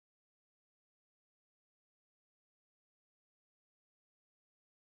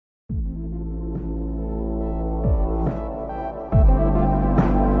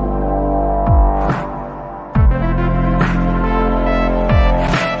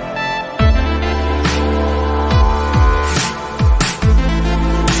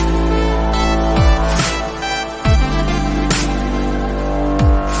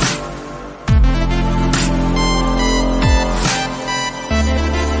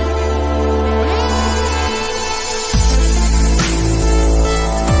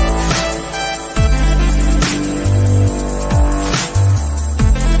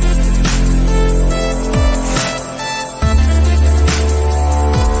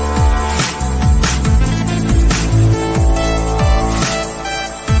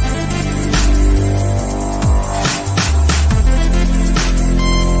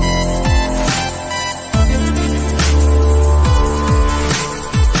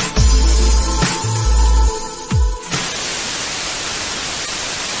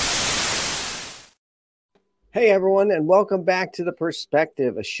Hey everyone, and welcome back to The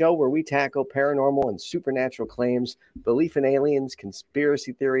Perspective, a show where we tackle paranormal and supernatural claims, belief in aliens,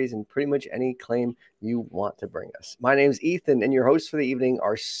 conspiracy theories, and pretty much any claim you want to bring us. My name's Ethan, and your hosts for the evening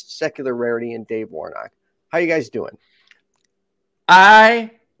are Secular Rarity and Dave Warnock. How you guys doing? I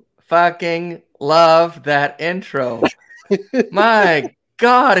fucking love that intro. My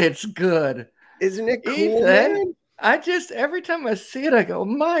God, it's good. Isn't it cool, Ethan, man? every time I see it, I go,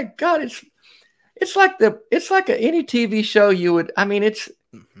 my God, it's like any TV show you would. I mean, it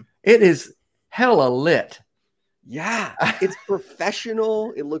is hella lit. Yeah, it's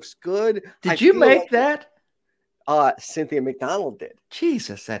professional. It looks good. Did you make that? Cynthia McDonald did.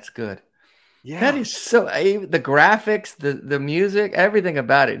 Jesus, that's good. Yeah, that is so. The graphics, the music, everything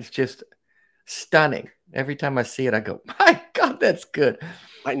about it is just stunning. Every time I see it, I go, my God, that's good.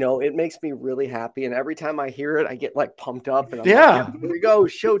 I know, it makes me really happy, and every time I hear it, I get like pumped up, and I'm Yeah. like, here we go,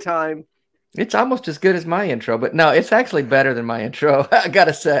 showtime. It's almost as good as my intro, but no, it's actually better than my intro, I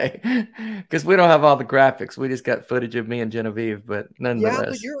gotta say, because we don't have all the graphics. We just got footage of me and Genevieve, but nonetheless. Yeah,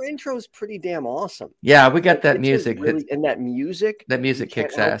 but your intro is pretty damn awesome. Yeah, we got that music. Really, and that music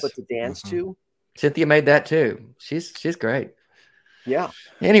kicks ass. but to dance to. Cynthia made that too. She's great. Yeah.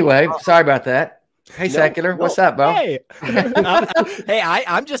 Anyway, sorry about that. Hey, Secular, what's up, bro? Hey,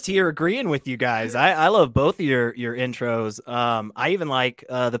 I'm just here agreeing with you guys. I love both of your intros. I even like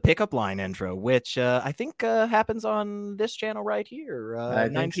the pickup line intro, which I think happens on this channel right here,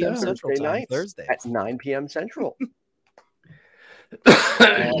 9 p.m. Central Time, Thursday at 9 p.m. Central.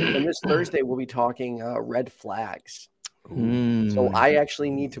 And this Thursday we'll be talking red flags. So I actually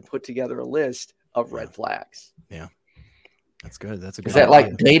need to put together a list of red flags. Yeah. That's good. That's a good. Is that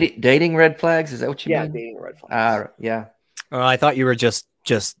like dating red flags? Is that what you mean? Yeah, dating red flags. Yeah. I thought you were just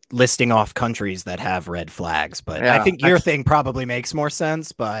listing off countries that have red flags, but I think your thing probably makes more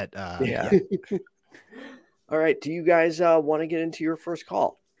sense. But yeah. All right. Do you guys want to get into your first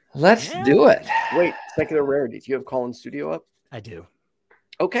call? Let's do it. Wait, Secular Rarity. Do you have call in studio up? I do.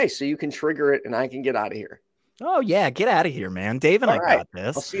 Okay, so you can trigger it, and I can get out of here. Oh yeah, get out of here, man. Dave and I got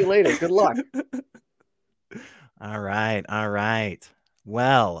this. I'll see you later. Good luck. All right.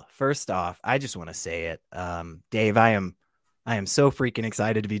 Well, first off, I just want to say it. Dave, I am so freaking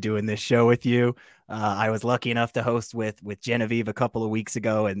excited to be doing this show with you. I was lucky enough to host with Genevieve a couple of weeks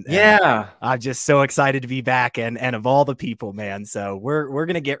ago, and I'm just so excited to be back and of all the people, man. So we're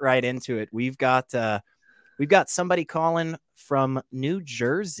gonna get right into it. We've got somebody calling from New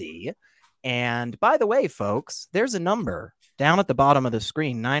Jersey. And by the way, folks, there's a number down at the bottom of the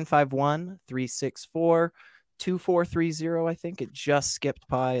screen, 951-364-2430. I think it just skipped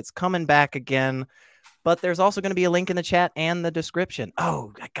by. It's coming back again, but there's also going to be a link in the chat and the description.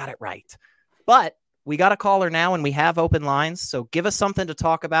 Oh, I got it right. But we got a caller now and we have open lines. So give us something to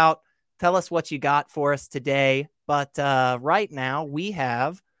talk about. Tell us what you got for us today. But right now we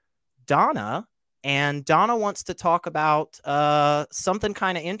have Donna, and Donna wants to talk about something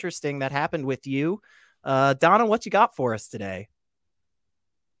kind of interesting that happened with you. Donna, what you got for us today?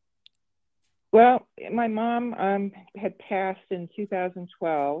 Well, my mom had passed in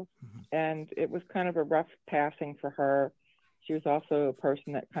 2012, and it was kind of a rough passing for her. She was also a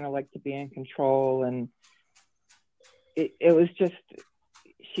person that kind of liked to be in control, and it was just,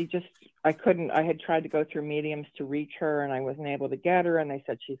 I had tried to go through mediums to reach her, and I wasn't able to get her, and they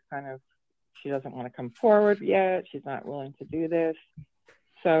said she doesn't want to come forward yet. She's not willing to do this.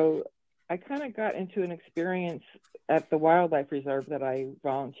 So I kind of got into an experience at the wildlife reserve that I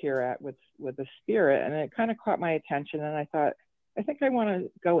volunteer at with the spirit, and it kind of caught my attention, and I thought, I think I want to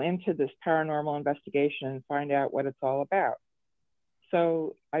go into this paranormal investigation and find out what it's all about.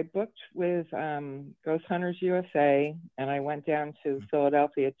 So I booked with Ghost Hunters USA, and I went down to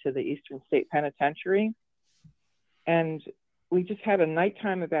Philadelphia to the Eastern State Penitentiary, and we just had a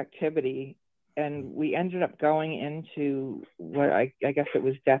nighttime of activity, and we ended up going into what I guess it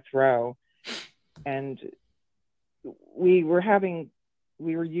was death row, and we were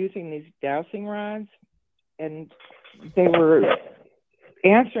using these dowsing rods, and they were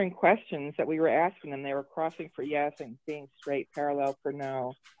answering questions that we were asking them. They were crossing for yes and being straight parallel for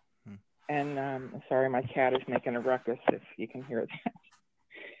no. And sorry, my cat is making a ruckus if you can hear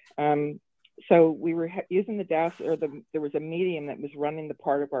that. So we were using the there was a medium that was running the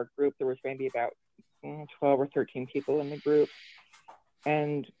part of our group. There was maybe about 12 or 13 people in the group.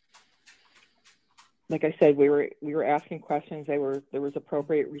 And like I said, we were asking questions. There was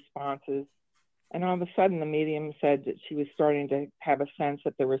appropriate responses. And all of a sudden the medium said that she was starting to have a sense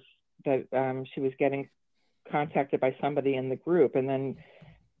that she was getting contacted by somebody in the group. And then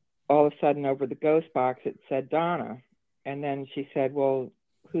all of a sudden over the ghost box, it said Donna. And then she said, well,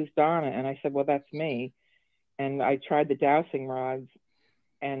 who's Donna? And I said, well, that's me. and I tried the dowsing rods,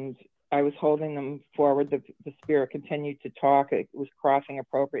 and I was holding them forward. The spirit continued to talk. It was crossing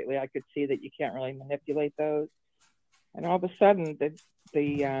appropriately. I could see that you can't really manipulate those. And all of a sudden,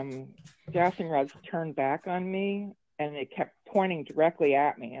 the dowsing rods turned back on me, and it kept pointing directly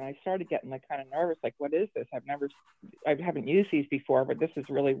at me. And I started getting like kind of nervous, like, what is this? I haven't used these before, but this is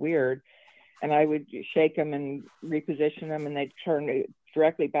really weird. And I would shake them and reposition them, and they'd turn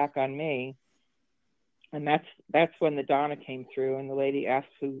directly back on me. And that's when the Donna came through, and the lady asked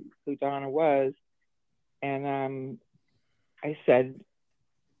who Donna was. And I said,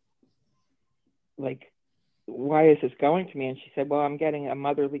 like, why is this going to me? And she said, well, I'm getting a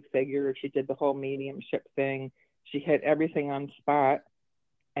motherly figure. She did the whole mediumship thing. She hit everything on spot.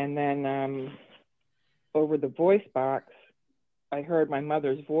 And then over the voice box, I heard my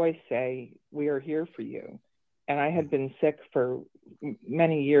mother's voice say, we are here for you. And I had been sick for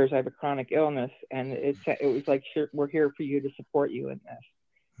many years. I have a chronic illness, and it was like, sure, we're here for you to support you in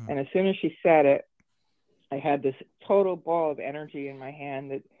this. And as soon as she said it, I had this total ball of energy in my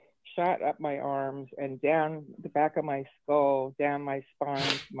hand that shot up my arms and down the back of my skull, down my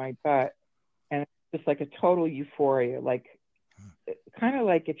spine, my butt. And just like a total euphoria, like kind of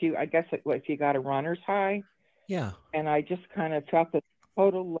like if you got a runner's high. Yeah. And I just kind of felt this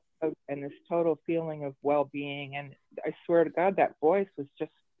total love and this total feeling of well-being. And I swear to God, that voice was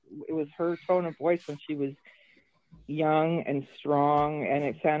it was her tone of voice when she was young and strong, and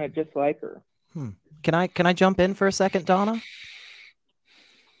it sounded just like her. Can I jump in for a second, Donna?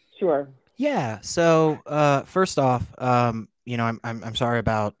 Sure. Yeah. So first off, I'm sorry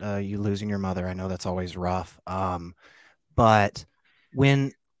about you losing your mother. I know that's always rough. But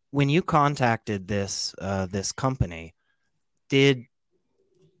when you contacted this company, did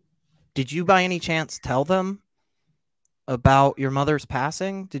you by any chance tell them about your mother's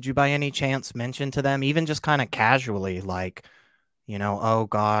passing? Did you by any chance mention to them, even just kind of casually, like, oh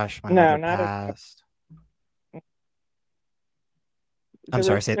gosh, my mother passed? I'm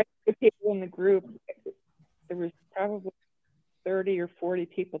sorry. Say people in the group. There was probably 30 or 40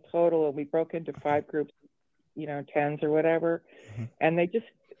 people total, and we broke into 5 groups, 10s or whatever. Mm-hmm. And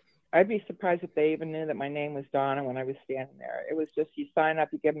I'd be surprised if they even knew that my name was Donna when I was standing there. It was just, you sign up,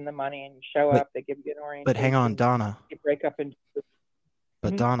 you give them the money, and you show up. They give you an orientation. But hang on, Donna. You break up into. But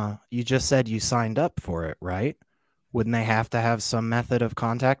mm-hmm. Donna, you just said you signed up for it, right? Wouldn't they have to have some method of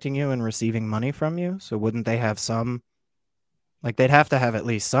contacting you and receiving money from you? So wouldn't they have some? Like, they'd have to have at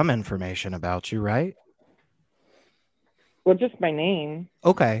least some information about you, right? Well, just my name.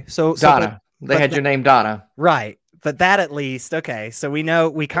 Okay. So Donna. They had your name, Donna. Right. But that at least, okay. So we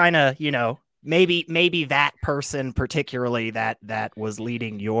kind of, maybe that person particularly that was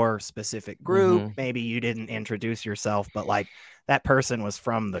leading your specific group, mm-hmm. maybe you didn't introduce yourself, but like that person was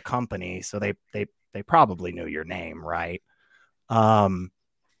from the company. So they probably knew your name, right? Well,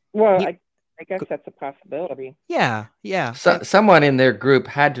 I guess that's a possibility. Yeah, yeah. So, someone in their group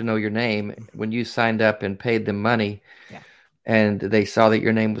had to know your name when you signed up and paid them money, and they saw that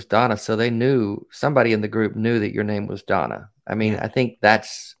your name was Donna. So they knew, somebody in the group knew that your name was Donna. I mean, I think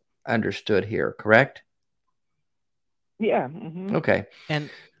that's understood here, correct? Yeah. Mm-hmm. Okay.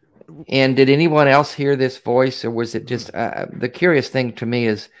 And did anyone else hear this voice, or was it just the curious thing to me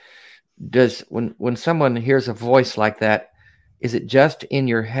is, when someone hears a voice like that, is it just in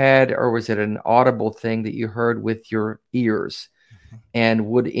your head, or was it an audible thing that you heard with your ears? And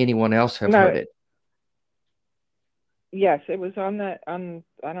would anyone else have heard it? Yes, it was on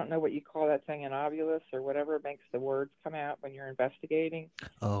I don't know what you call that thing, an ovulus or whatever makes the words come out when you're investigating.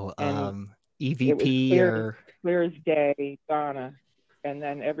 Oh, EVP or clear as day, Donna. And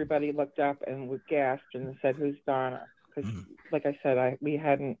then everybody looked up and was gasped and said, "Who's Donna?" Because, like I said, they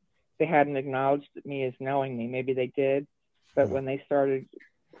hadn't acknowledged me as knowing me. Maybe they did. But when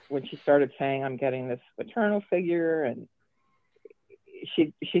she started saying, I'm getting this maternal figure, and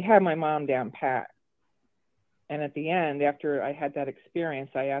she had my mom down pat. And at the end, after I had that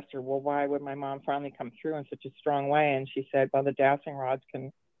experience, I asked her, well, why would my mom finally come through in such a strong way? And she said, well, the dowsing rods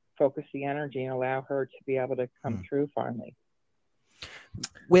can focus the energy and allow her to be able to come through finally.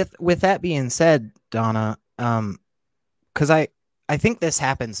 With that being said, Donna, because I think this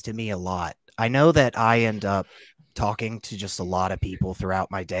happens to me a lot. I know that I end up talking to just a lot of people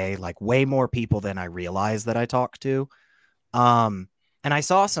throughout my day, like way more people than I realize that I talk to. And I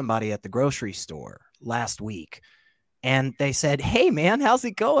saw somebody at the grocery store last week, and they said, "Hey man, how's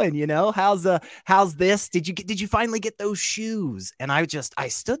it going? How's this? Did you finally get those shoes?" And I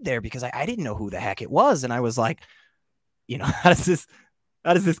stood there because I didn't know who the heck it was. And I was like, how does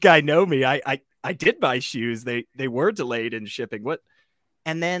this guy know me? I did buy shoes. They were delayed in shipping. What?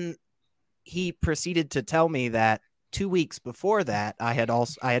 And then he proceeded to tell me that 2 weeks before that, I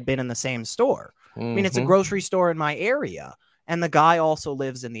had been in the same store. I mean, it's a grocery store in my area, and the guy also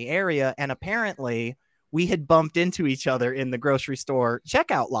lives in the area. And apparently we had bumped into each other in the grocery store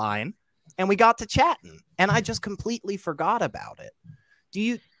checkout line, and we got to chatting, and I just completely forgot about it. Do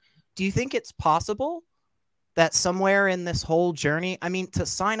you think it's possible that somewhere in this whole journey, I mean, to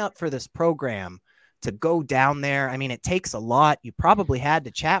sign up for this program, to go down there, I mean, it takes a lot. You probably had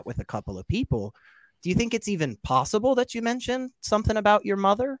to chat with a couple of people. Do you think it's even possible that you mentioned something about your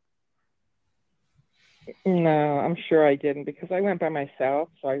mother? No, I'm sure I didn't, because I went by myself.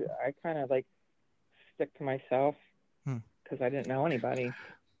 So I kind of like stick to myself because I didn't know anybody.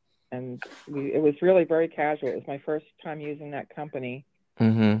 And it was really very casual. It was my first time using that company.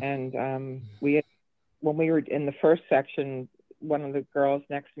 And when we were in the first section, one of the girls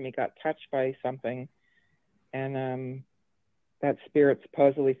next to me got touched by something. And that spirit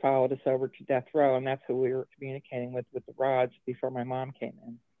supposedly followed us over to death row, and that's who we were communicating with the rods before my mom came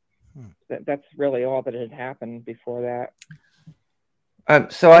in. That's really all that had happened before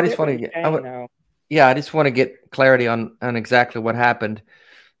that. So I just want to get, I just want to get clarity on exactly what happened.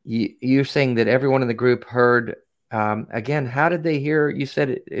 You're saying that everyone in the group heard. Again, how did they hear? You said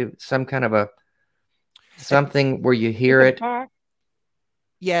it some kind of something where you hear it.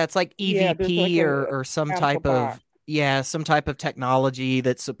 Yeah, it's like EVP or some type of some type of technology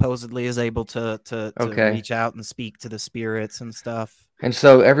that supposedly is able to reach out and speak to the spirits and stuff. And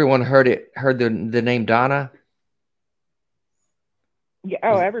so everyone heard the name Donna? Yeah,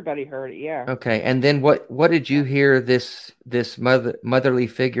 everybody heard it, yeah. Okay. And then what did you hear this motherly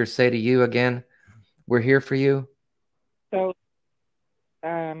figure say to you again? We're here for you? So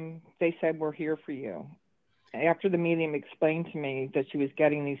they said, we're here for you. After the medium explained to me that she was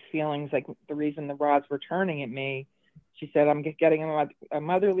getting these feelings, like the reason the rods were turning at me, she said, I'm getting a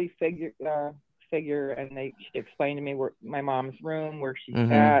motherly figure, and she explained to me where my mom's room, where she's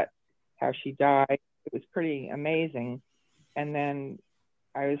at, how she died. It was pretty amazing. And then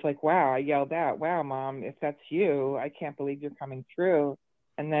I was like, wow, I yelled out, wow, Mom, if that's you, I can't believe you're coming through.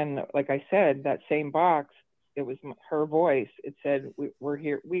 And then, like I said, that same box, it was her voice. It said, we're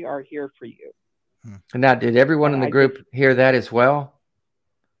here. We are here for you. Now, did everyone in the group hear that as well?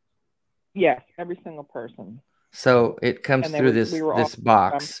 Yes, every single person. So it comes through this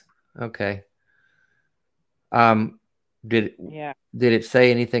box. Okay. Did it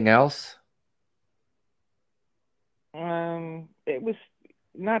say anything else? It was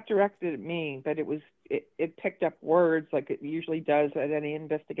not directed at me, but it picked up words like it usually does at any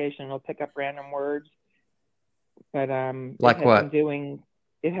investigation. It'll pick up random words. But like what?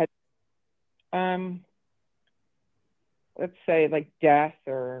 It had let's say like death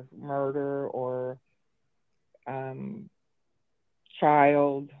or murder or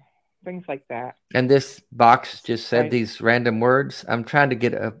child, things like that. And this box just said these random words. I'm trying to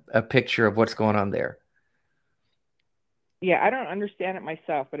get a picture of what's going on there. Yeah, I don't understand it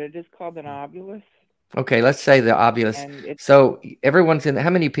myself, but it is called an obulus. Okay, let's say the obulus. So everyone's in. How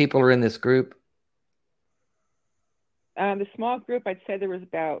many people are in this group? The small group, I'd say there was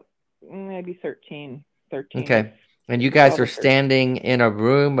about maybe 13. Okay. And you guys are standing in a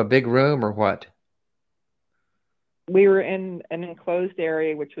room, a big room, or what? We were in an enclosed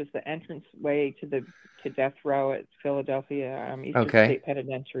area, which was the entrance way to death row at Philadelphia Eastern State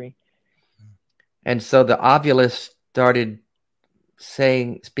Penitentiary. And so the obulus started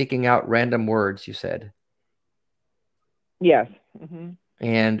speaking out random words, you said? Yes.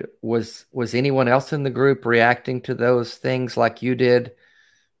 And was anyone else in the group reacting to those things like you did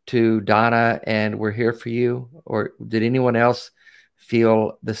to Donna and we're here for you? Or did anyone else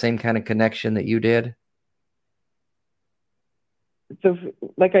feel the same kind of connection that you did? So,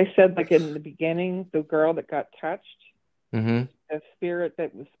 like I said, like in the beginning, the girl that got touched, the spirit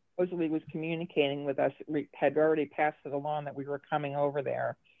that supposedly was communicating with us had already passed it along that we were coming over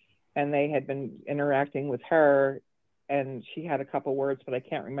there, and they had been interacting with her, and she had a couple words, but I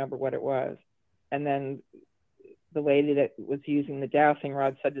can't remember what it was. And then the lady that was using the dowsing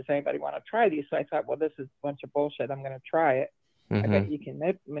rod said, does anybody want to try these? So I thought, well, this is a bunch of bullshit. I'm going to try it. I bet you can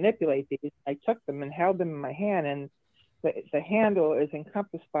manipulate these. I took them and held them in my hand, and the handle is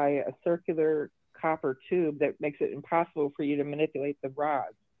encompassed by a circular copper tube that makes it impossible for you to manipulate the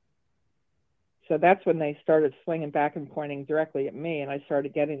rods. So that's when they started swinging back and pointing directly at me, and I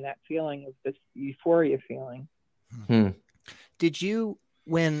started getting that feeling of this euphoria feeling. Did you,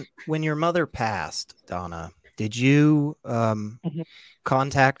 when your mother passed, Donna, did you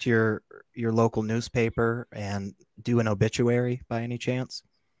contact your local newspaper and do an obituary by any chance?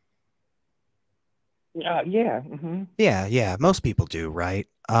 Yeah. Yeah. Most people do, right?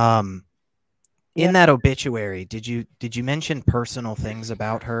 In that obituary, did you mention personal things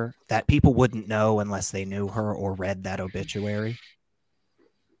about her that people wouldn't know unless they knew her or read that obituary?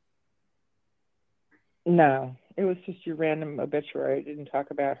 No, it was just your random obituary. I didn't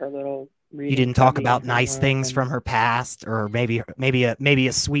talk about her little reading. You didn't talk cubby about in her nice room things and- from her past, or maybe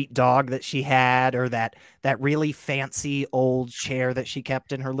a sweet dog that she had, or that really fancy old chair that she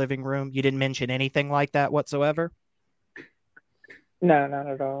kept in her living room. You didn't mention anything like that whatsoever? No, not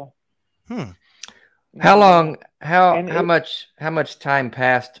at all. How long? And How much time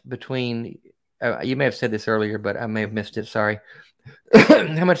passed between? You may have said this earlier, but I may have missed it. Sorry.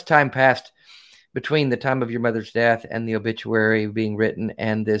 How much time passed between the time of your mother's death and the obituary being written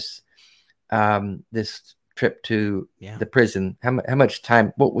and this this trip to the prison? How much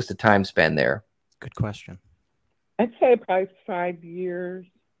time? What was the time span there? Good question. I'd say probably 5 years.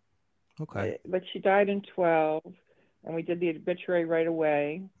 Okay. But she died in 12, and we did the obituary right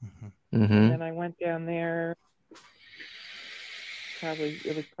away. Mm-hmm. And then I went down there.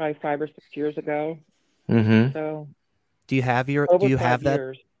 It was probably 5 or 6 years ago. Mm-hmm. So, do you have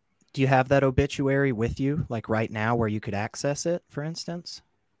that obituary with you, like right now, where you could access it, for instance?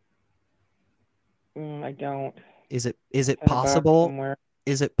 I don't. Is it possible?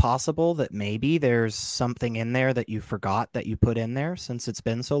 Is it possible that maybe there's something in there that you forgot that you put in there since it's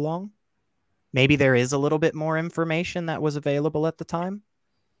been so long? Maybe there is a little bit more information that was available at the time.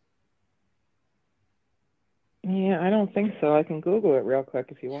 Yeah, I don't think so. I can Google it real quick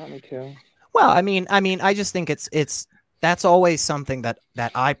if you want me to. Well, I mean, I just think that's always something that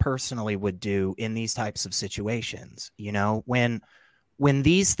I personally would do in these types of situations. You know, when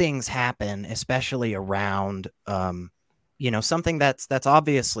these things happen, especially around, something that's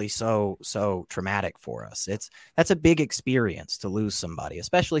obviously so traumatic for us. That's a big experience to lose somebody,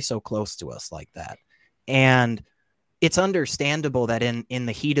 especially so close to us like that. And it's understandable that in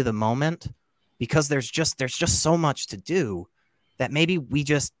the heat of the moment, because there's just so much to do, that maybe we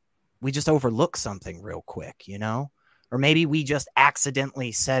just overlook something real quick, or maybe we just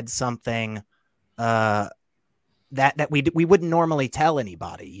accidentally said something that we wouldn't normally tell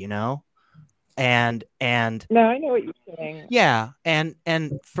anybody, and no, I know what you're saying. Yeah. And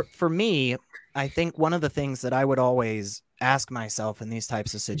for me, I think one of the things that I would always ask myself in these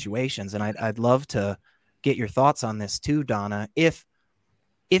types of situations, and I'd love to get your thoughts on this too, Donna, if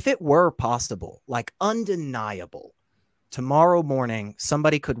it were possible, like undeniable, tomorrow morning,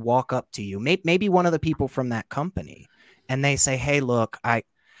 somebody could walk up to you, maybe one of the people from that company, and they say, "Hey, look,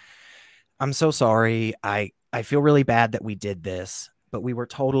 I'm so sorry. I feel really bad that we did this, but we were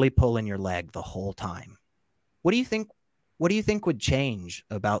totally pulling your leg the whole time." What do you think would change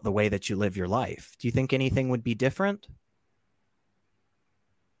about the way that you live your life? Do you think anything would be different?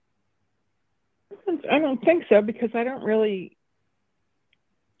 I don't think so, because I don't really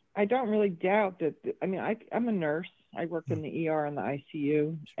doubt that. I mean, I'm a nurse. I work in the ER and the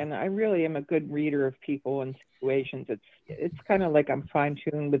ICU, and I really am a good reader of people and situations. It's kind of like I'm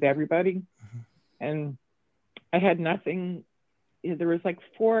fine-tuned with everybody. And I had nothing. There was like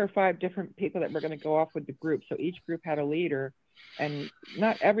 4 or 5 different people that were going to go off with the group. So each group had a leader, and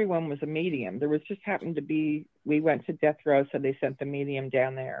not everyone was a medium. There was just happened to be, we went to death row, so they sent the medium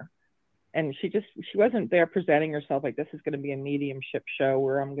down there. And she wasn't there presenting herself like, this is going to be a mediumship show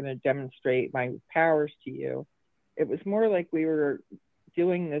where I'm going to demonstrate my powers to you. It was more like we were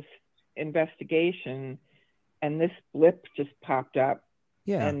doing this investigation, and this blip just popped up.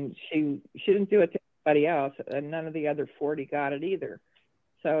 Yeah. And she didn't do it to anybody else, and none of the other 40 got it either.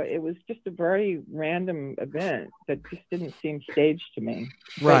 So it was just a very random event that just didn't seem staged to me.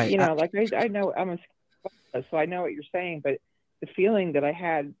 Right. But, I know I'm so I know what you're saying, but the feeling that I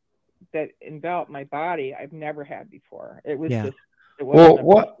had that enveloped my body, I've never had before. It was just. Well,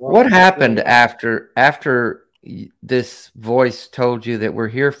 what happened after this voice told you that we're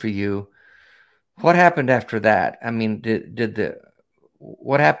here for you? What happened after that? I mean,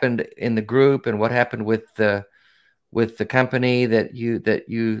 what happened in the group, and what happened with the company that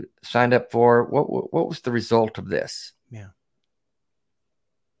you signed up for? What was the result of this? Yeah.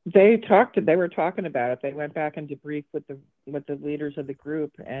 They were talking about it. They went back and debriefed with the leaders of the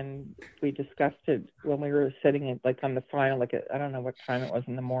group, and we discussed it when we were sitting on the final, I don't know what time it was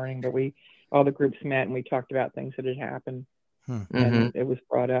in the morning, but all the groups met and we talked about things that had happened. And it was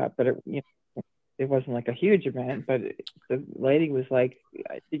brought up, but it wasn't like a huge event, but the lady was like,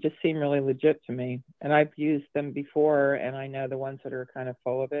 it just seemed really legit to me. And I've used them before, and I know the ones that are kind of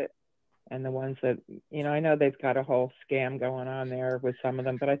full of it, and the ones that, I know they've got a whole scam going on there with some of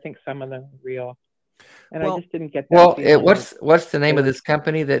them, but I think some of them are real. And I just didn't get that. Well, what's the name of this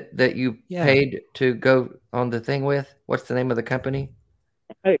company that you paid to go on the thing with? What's the name of the company?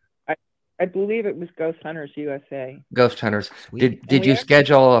 I I believe it was Ghost Hunters USA. Ghost Hunters. Sweet. Did you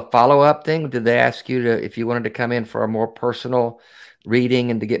schedule a follow-up thing? Did they ask you to, if you wanted to come in for a more personal reading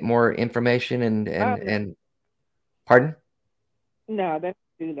and to get more information and pardon? No, they don't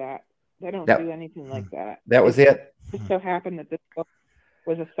do that. They don't That- do anything like that. That was it? Just so happened that this book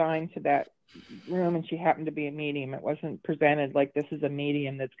was assigned to that room, and she happened to be a medium. It wasn't presented like this is a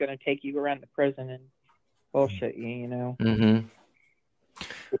medium that's going to take you around the prison and bullshit you, you know. Mm-hmm.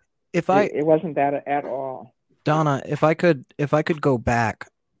 It wasn't that at all. Donna, if I could go back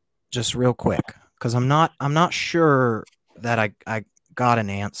just real quick, because I'm not sure that I got an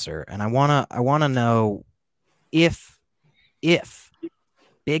answer, and I wanna know if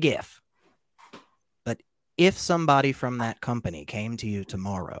big if, but if somebody from that company came to you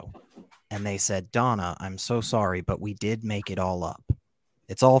tomorrow and they said, Donna, I'm so sorry, but we did make it all up.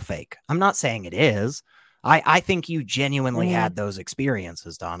 It's all fake. I'm not saying it is. I think you genuinely had those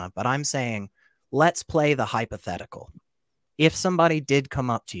experiences, Donna, but I'm saying let's play the hypothetical. If somebody did come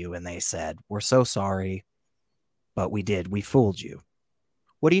up to you and they said, we're so sorry, but we fooled you.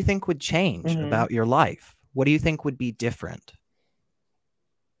 What do you think would change about your life? What do you think would be different?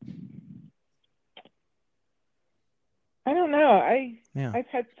 I don't know. I've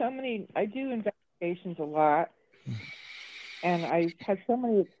had so many, I do investigations a lot. And I've had so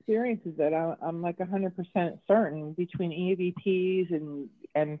many experiences that I'm like 100% certain between EVPs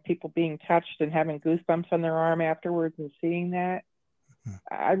and people being touched and having goosebumps on their arm afterwards and seeing that.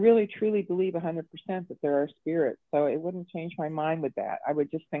 I really, truly believe 100% that there are spirits. So it wouldn't change my mind with that. I would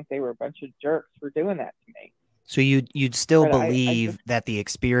just think they were a bunch of jerks for doing that to me. So you'd still believe that the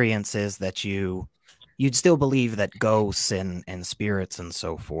experiences that you'd still believe that ghosts and spirits and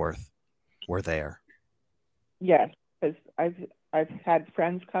so forth were there. Yes. Because I've had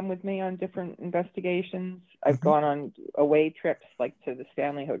friends come with me on different investigations. I've gone on away trips like to the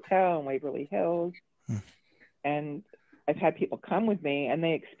Stanley Hotel in Waverly Hills. And I've had people come with me and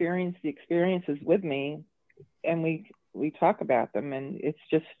they experience the experiences with me, and we talk about them, and it's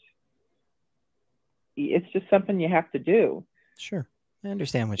just something you have to do. Sure. I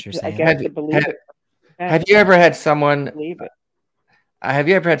understand what you're saying. I guess to believe it. Have you ever had someone believe it? Have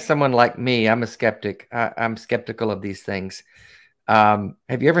you ever had someone like me? I'm a skeptic. I'm skeptical of these things. Have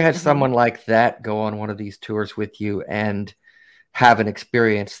you ever had someone like that go on one of these tours with you and have an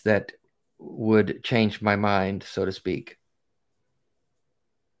experience that would change my mind, so to speak?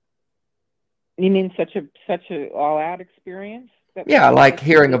 You mean such a all-out experience? Yeah, like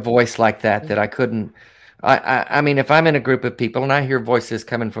hearing a voice like that I couldn't. I mean, if I'm in a group of people and I hear voices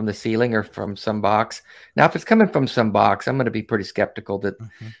coming from the ceiling or from some box, now if it's coming from some box, I'm going to be pretty skeptical that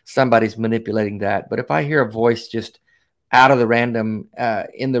somebody's manipulating that. But if I hear a voice just out of the random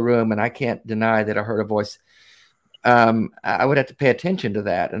in the room and I can't deny that I heard a voice, I would have to pay attention to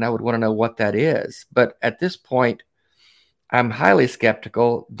that, and I would want to know what that is. But at this point, I'm highly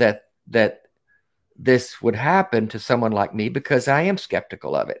skeptical that this would happen to someone like me because I am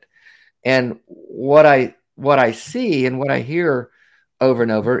skeptical of it. And what I see and what I hear over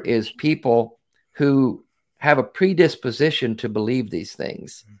and over is people who have a predisposition to believe these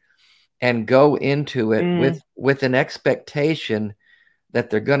things and go into it with an expectation that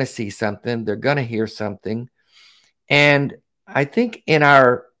they're going to see something, they're going to hear something. And I think in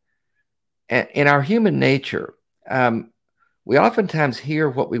our human nature, we oftentimes hear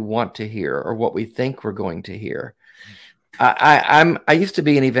what we want to hear or what we think we're going to hear. I used to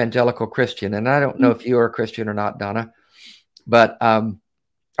be an evangelical Christian, and I don't know if you are a Christian or not, Donna, but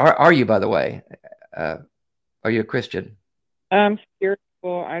are you, by the way? Are you a Christian?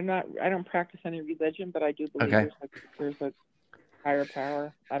 Spiritual. I don't practice any religion, but I do believe there's a higher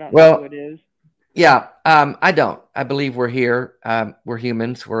power. I don't know who it is. Yeah, I don't. I believe we're here. We're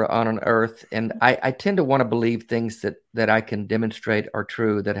humans. We're on an earth, and I tend to want to believe things that I can demonstrate are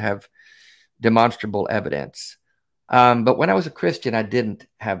true, that have demonstrable evidence. But when I was a Christian, I didn't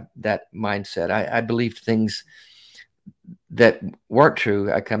have that mindset. I believed things that weren't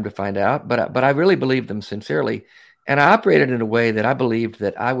true, I come to find out, but I really believed them sincerely. And I operated in a way that I believed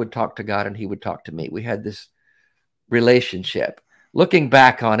that I would talk to God and he would talk to me. We had this relationship. Looking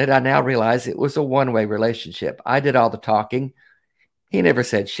back on it, I now realize it was a one-way relationship. I did all the talking. He never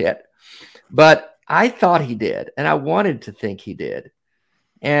said shit. But I thought he did, and I wanted to think he did.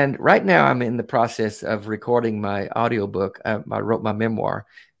 And right now I'm in the process of recording my audiobook. I wrote my memoir,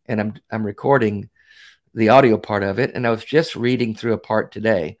 and I'm recording the audio part of it. And I was just reading through a part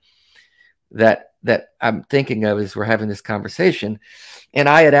today that I'm thinking of as we're having this conversation. And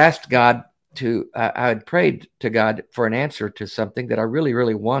I had asked God I had prayed to God for an answer to something that I really,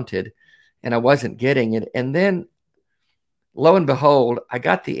 really wanted, and I wasn't getting it. And then lo and behold, I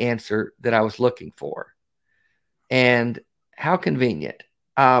got the answer that I was looking for. And how convenient.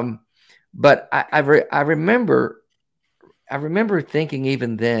 But I remember thinking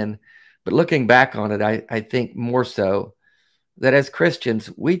even then, but looking back on it, I think more so that as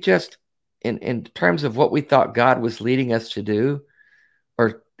Christians, we just, in terms of what we thought God was leading us to do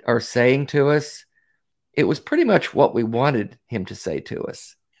or saying to us, it was pretty much what we wanted him to say to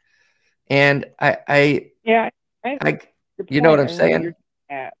us. And Yeah, you know what I'm saying?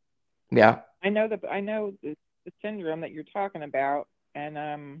 Yeah. I know the syndrome that you're talking about,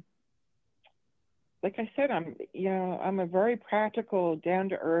 and like I said, I'm a very practical, down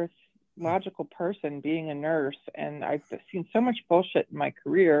to earth, logical person, being a nurse, and I've seen so much bullshit in my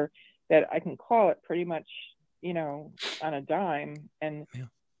career that I can call it pretty much, on a dime, and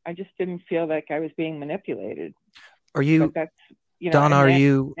I just didn't feel like I was being manipulated. Are you, but that's, Donna? Are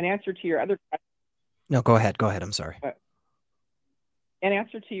you? An answer to your other question? No, go ahead. I'm sorry. In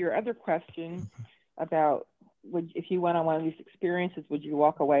answer to your other question about if you went on one of these experiences, would you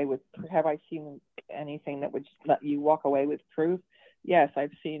walk away with? Have I seen anything that would let you walk away with proof? Yes,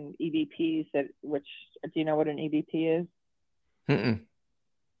 I've seen EVPs do you know what an EVP is? Mm-mm.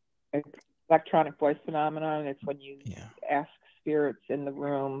 Electronic voice phenomenon. It's when you ask spirits in the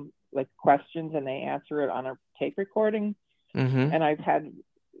room like questions and they answer it on a tape recording. Mm-hmm. And I've had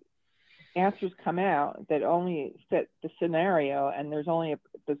answers come out that only fit the scenario, and there's only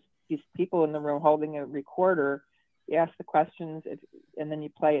these people in the room holding a recorder. You ask the questions and then you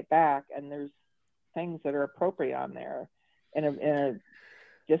play it back, and there's things that are appropriate on there in a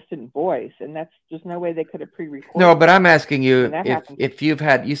distant voice, and there's no way they could have pre-recorded. No, but I'm asking you if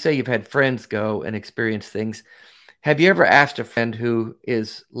you say you've had friends go and experience things. Have you ever asked a friend who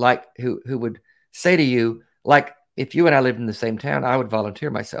is like who would say to you, like, if you and I lived in the same town, I would volunteer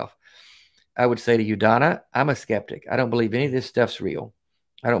myself. I would say to you, Donna, I'm a skeptic. I don't believe any of this stuff's real.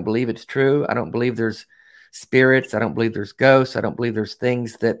 I don't believe it's true. I don't believe there's spirits. I don't believe there's ghosts. I don't believe there's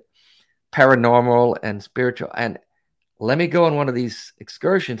things that paranormal and spiritual. And let me go on one of these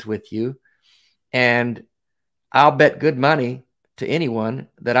excursions with you, and I'll bet good money to anyone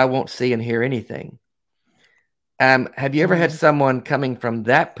that I won't see and hear anything. Have you ever had someone coming from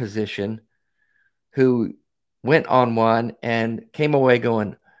that position who went on one and came away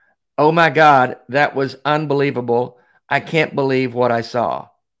going, oh my God, that was unbelievable. I can't believe what I saw,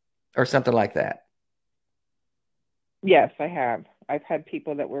 or something like that? Yes, I have. I've had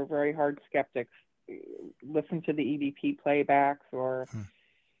people that were very hard skeptics listen to the EVP playbacks, or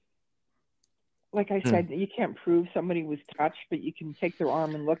like I said, you can't prove somebody was touched, but you can take their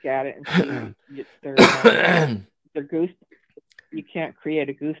arm and look at it and see their goose. You can't create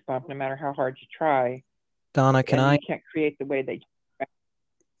a goosebump no matter how hard you try. Donna, you can't create the way they.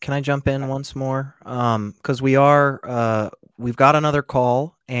 Can I jump in once more? Because we've got another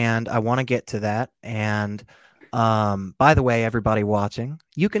call, and I want to get to that. And by the way, everybody watching,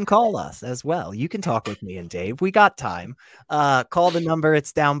 you can call us as well. You can talk with me and Dave. We got time. Call the number.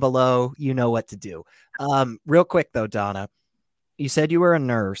 It's down below. You know what to do. Real quick, though, Donna, you said you were a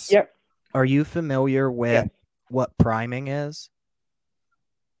nurse. Yep. Are you familiar with what priming is?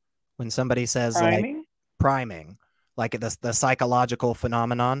 When somebody says priming, like the psychological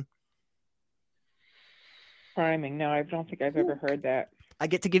phenomenon? Priming. No, I don't think I've ever heard that. I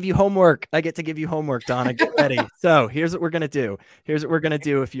get to give you homework. Donna. Get ready. So here's what we're going to do.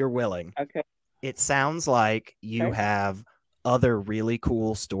 If you're willing. Okay. It sounds like you have other really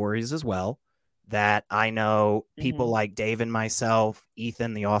cool stories as well that I know people like Dave and myself,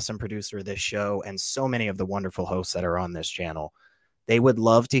 Ethan, the awesome producer of this show, and so many of the wonderful hosts that are on this channel, they would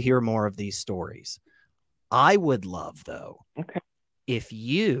love to hear more of these stories. I would love, though, if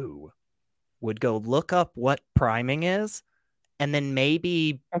you would go look up what priming is, and then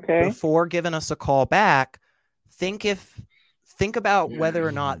maybe before giving us a call back, think about whether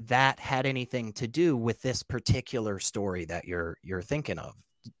or not that had anything to do with this particular story that you're thinking of.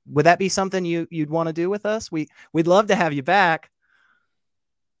 Would that be something you'd want to do with us? We'd love to have you back.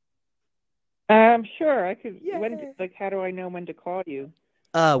 Sure, I could. How do I know when to call you?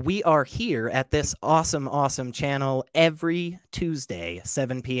 We are here at this awesome channel every Tuesday,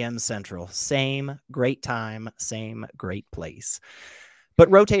 7 p.m. Central. Same great time, same great place.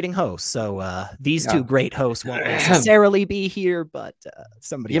 But rotating hosts. So these two great hosts won't necessarily be here, but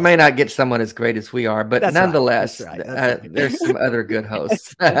somebody else. May not get someone as great as we are, but nonetheless, there's some other good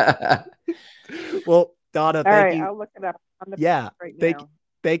hosts. Well, Donna, thank you. I'll look it up on the right now.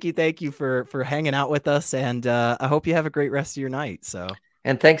 Thank you for hanging out with us, and I hope you have a great rest of your night. So.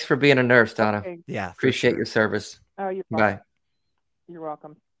 And thanks for being a nurse, Donna. Okay. Yeah. Appreciate your service. Oh, you're welcome. Bye. You're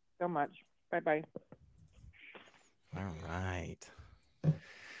welcome so much. Bye-bye. All right.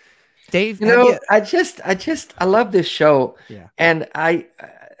 Dave, You know, I love this show. Yeah. And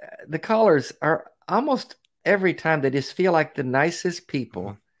the callers are almost every time they just feel like the nicest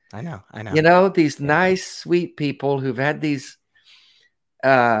people. I know. You know, these nice, sweet people who've had these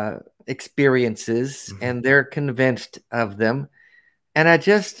experiences and they're convinced of them. And I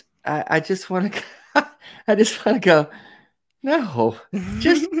just want to, I just want to go, no,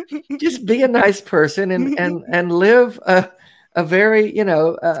 just be a nice person and live a very,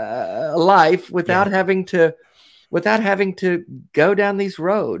 life without having to go down these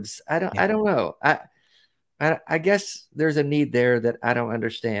roads. I don't know. I guess there's a need there that I don't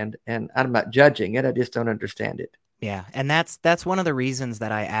understand, and I'm not judging it. I just don't understand it. Yeah, and that's one of the reasons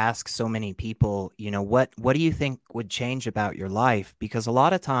that I ask so many people, what do you think would change about your life? Because a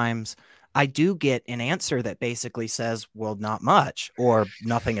lot of times I do get an answer that basically says, well, not much or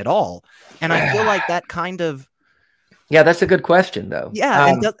nothing at all. And I feel like that kind of Yeah, that's a good question, though. Yeah,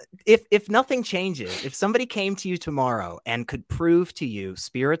 and if nothing changes, if somebody came to you tomorrow and could prove to you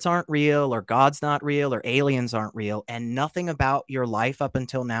spirits aren't real or God's not real or aliens aren't real and nothing about your life up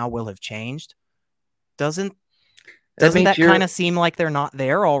until now will have changed, doesn't that kind of seem like they're not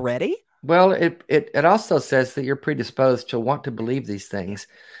there already? Well, it also says that you're predisposed to want to believe these things.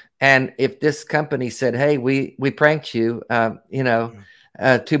 And if this company said, hey, we pranked you,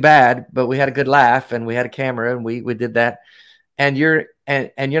 too bad, but we had a good laugh and we had a camera and we did that. And you're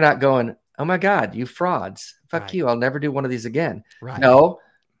not going, oh my God, you frauds. Fuck you. I'll never do one of these again. Right. No,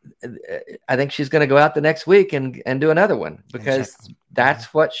 I think she's going to go out the next week and do another one because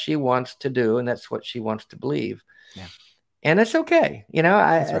that's what she wants to do. And that's what she wants to believe. Yeah. And it's okay.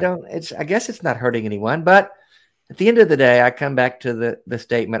 I guess it's not hurting anyone, but at the end of the day, I come back to the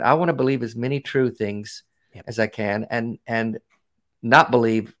statement. I want to believe as many true things as I can and not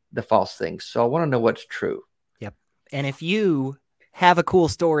believe the false things. So I want to know what's true. Yep. And if you have a cool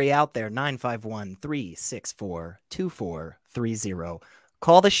story out there, 951-364-2430.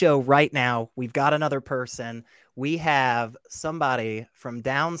 Call the show right now. We've got another person. We have somebody from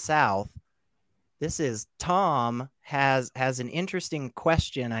down south. This is Tom has an interesting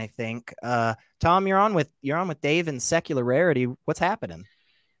question, I think. Tom, you're on with Dave and Secular Rarity. What's happening?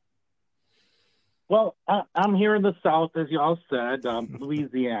 Well, I'm here in the South, as you all said,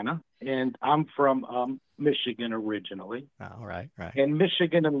 Louisiana, and I'm from Michigan originally. Oh, right. And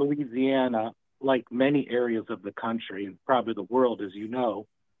Michigan and Louisiana, like many areas of the country and probably the world, as you know,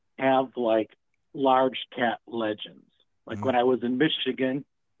 have like large cat legends. Like when I was in Michigan,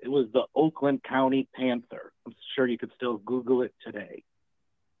 it was the Oakland County Panther. I'm sure you could still Google it today.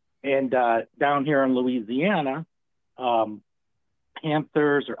 And down here in Louisiana,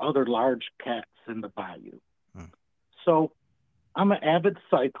 panthers or other large cats in the bayou. So I'm an avid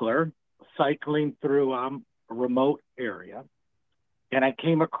cycler, cycling through a remote area, and I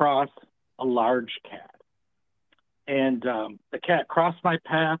came across a large cat. And the cat crossed my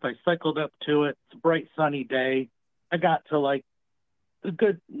path. I cycled up to it. It's a bright, sunny day. I got to like a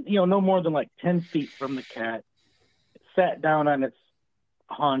good, no more than like 10 feet from the cat. It sat down on its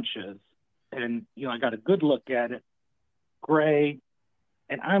haunches, and, I got a good look at it, gray,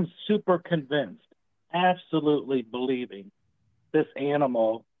 and I'm super convinced, absolutely believing this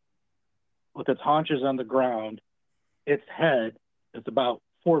animal with its haunches on the ground, its head is about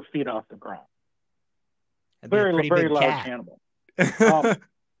 4 feet off the ground. Very large cat. Animal. It's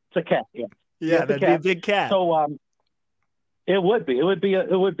a cat, yeah. Yeah, that'd be a big cat. So it would be a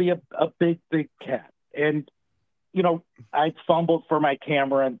big cat. And, I fumbled for my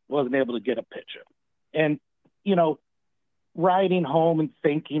camera and wasn't able to get a picture. And, riding home and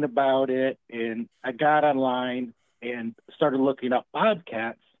thinking about it, and I got online and started looking up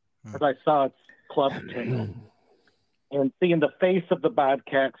bobcats as I saw its club tail. And seeing the face of the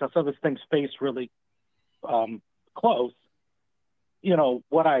bobcat, I saw this thing's face really close.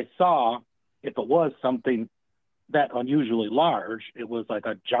 What I saw, if it was something that unusually large, it was like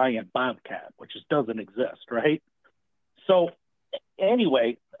a giant bobcat, which just doesn't exist, right? So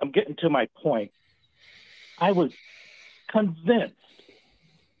anyway, I'm getting to my point. I was convinced,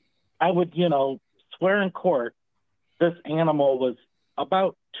 I would, swear in court, this animal was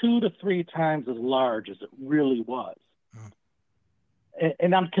about 2 to 3 times as large as it really was.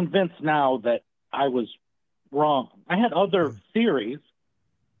 And I'm convinced now that I was wrong. I had other theories,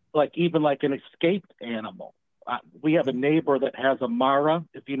 like even like an escaped animal. We have a neighbor that has a mara,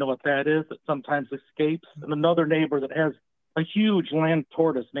 if you know what that is, that sometimes escapes, and another neighbor that has a huge land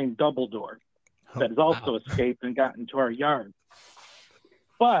tortoise named Dumbledore that has also escaped and got into our yard.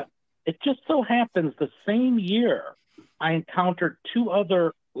 But it just so happens the same year I encountered 2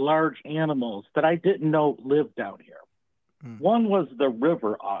 other large animals that I didn't know lived down here. One was the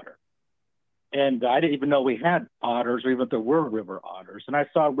river otter. And I didn't even know we had otters or even there were river otters. And I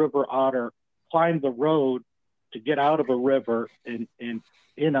saw a river otter climb the road to get out of a river and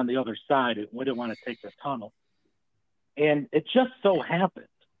in on the other side. It wouldn't want to take the tunnel. And it just so happened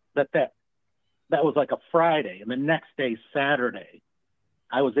that was like a Friday. And the next day, Saturday,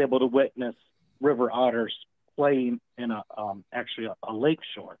 I was able to witness river otters playing in actually a lake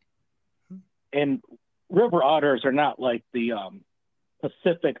shore. And river otters are not like the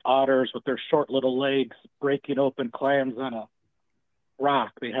Pacific otters with their short little legs breaking open clams on a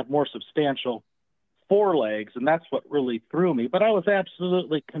rock. They have more substantial forelegs, and that's what really threw me. But I was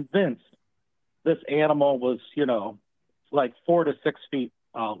absolutely convinced this animal was, like 4 to 6 feet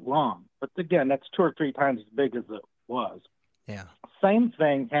long. But again, that's 2 or 3 times as big as it was. Yeah. Same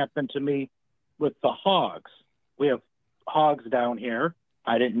thing happened to me with the hogs. We have hogs down here.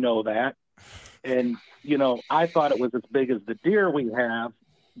 I didn't know that. And, I thought it was as big as the deer we have,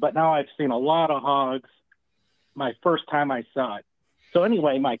 but now I've seen a lot of hogs my first time I saw it. So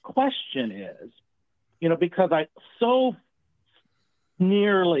anyway, my question is, because I so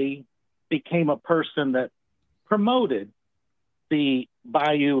nearly became a person that promoted the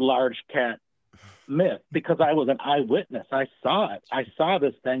Bayou large cat myth because I was an eyewitness. I saw it. I saw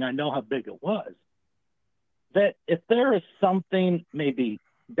this thing. I know how big it was. That if there is something maybe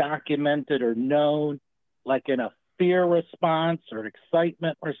documented or known, like in a fear response or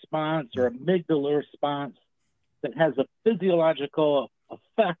excitement response or amygdala response that has a physiological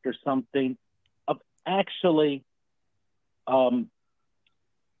effect or something of actually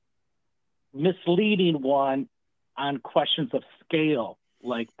misleading one on questions of scale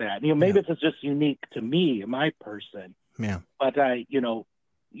like that. Maybe this is just unique to me, my person. Yeah. But I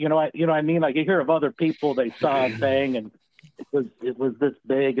mean, like you hear of other people, they saw a thing and it was this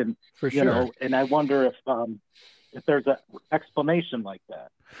big, and For sure. And I wonder if there's an explanation like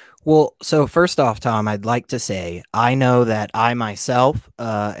that. Well, so first off, Tom, I'd like to say I know that I myself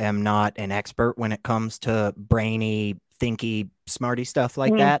am not an expert when it comes to brainy, thinky, smarty stuff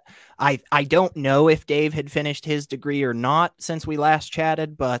like that. I don't know if Dave had finished his degree or not since we last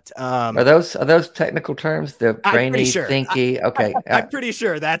chatted, but are those technical terms? The brainy, sure. thinky. Okay, I'm pretty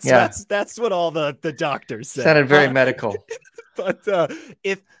sure that's what all the doctors said. Sounded very medical. But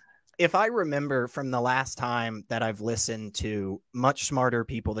if I remember from the last time that I've listened to much smarter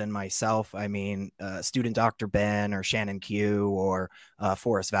people than myself, I mean, student Dr. Ben or Shannon Q or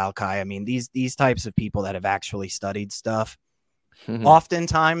Forrest Valkai, I mean, these types of people that have actually studied stuff,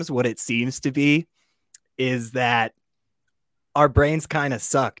 oftentimes what it seems to be is that our brains kind of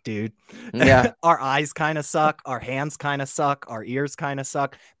suck, dude. Yeah. Our eyes kind of suck. Our hands kind of suck. Our ears kind of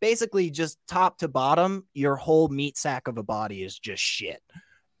suck. Basically, just top to bottom, your whole meat sack of a body is just shit.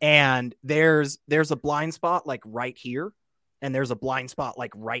 And there's a blind spot like right here, and there's a blind spot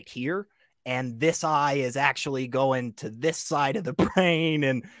like right here, and this eye is actually going to this side of the brain,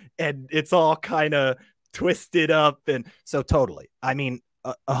 and it's all kind of twisted up, and so totally. I mean,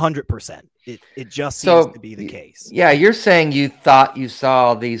 100%. It just seems to be the case. Yeah, you're saying you thought you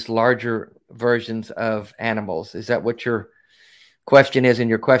saw these larger versions of animals. Is that what your question is? And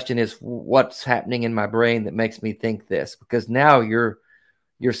your question is, what's happening in my brain that makes me think this? Because now you're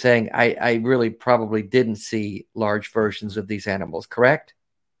saying I really probably didn't see large versions of these animals, correct?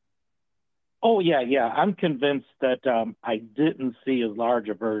 Oh, yeah. I'm convinced that I didn't see as large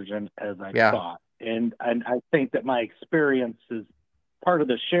a version as I thought. And I think that my experience is part of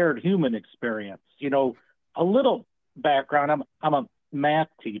the shared human experience. A little background, I'm a math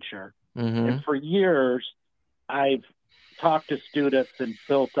teacher. And for years, I've talked to students and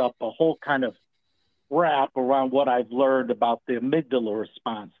built up a whole kind of wrap around what I've learned about the amygdala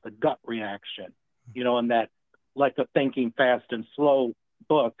response, the gut reaction, and that, like the Thinking Fast and Slow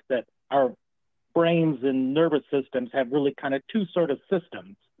book, that our brains and nervous systems have really kind of two sort of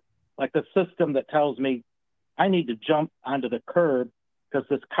systems, like the system that tells me I need to jump onto the curb because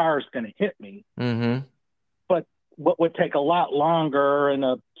this car is going to hit me. But what would take a lot longer in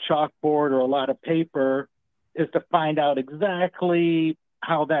a chalkboard or a lot of paper is to find out exactly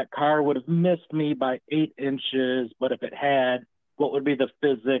how that car would have missed me by 8 inches, but if it had, what would be the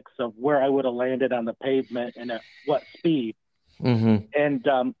physics of where I would have landed on the pavement and at what speed. And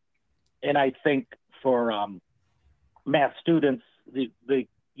I think for math students, they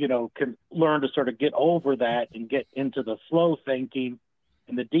can learn to sort of get over that and get into the slow thinking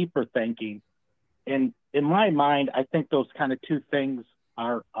and the deeper thinking. And in my mind, I think those kind of two things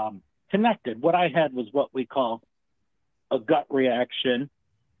are connected. What I had was what we call a gut reaction.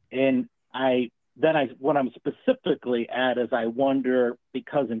 And what I'm specifically at is I wonder,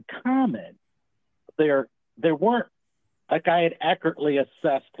 because in common, there weren't like I had accurately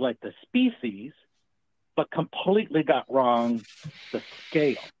assessed like the species, but completely got wrong the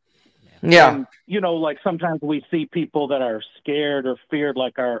scale. Yeah. And, you know, like sometimes we see people that are scared or feared,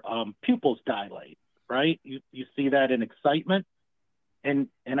 like our pupils dilate, right? You see that in excitement. And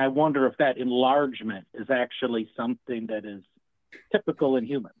I wonder if that enlargement is actually something that is typical in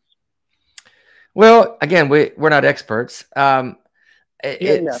humans. Well, again, we're not experts. Yeah.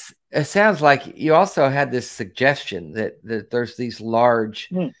 It sounds like you also had this suggestion that there's these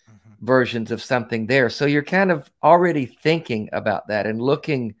large versions of something there. So you're kind of already thinking about that and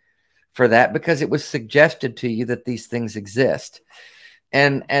looking for that because it was suggested to you that these things exist.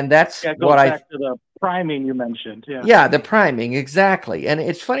 And that's Yeah, it goes what back to the priming you mentioned. Yeah. Yeah, the priming, exactly. And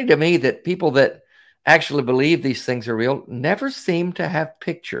it's funny to me that people that actually believe these things are real never seem to have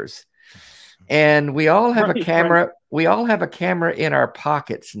pictures. And we all have a camera. Right. We all have a camera in our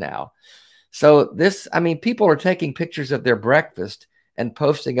pockets now. So people are taking pictures of their breakfast and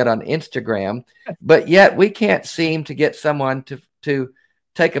posting it on Instagram, but yet we can't seem to get someone to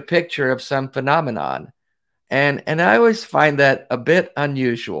take a picture of some phenomenon. And I always find that a bit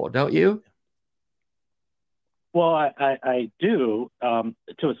unusual, don't you? Well, I do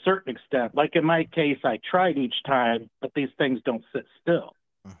to a certain extent. Like in my case, I tried each time, but these things don't sit still.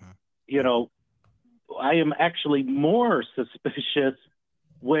 You know, I am actually more suspicious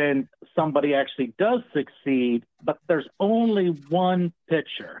when somebody actually does succeed, but there's only one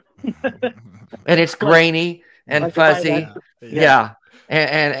picture. And it's grainy and fuzzy. Yeah.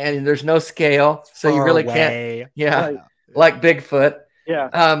 And there's no scale. So you really can't. Yeah. Right. Like Bigfoot.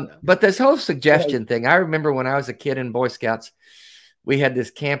 Yeah. But this whole suggestion thing, I remember when I was a kid in Boy Scouts, we had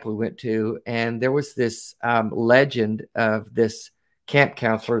this camp we went to, and there was this legend of this camp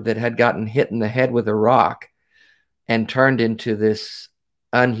counselor that had gotten hit in the head with a rock and turned into this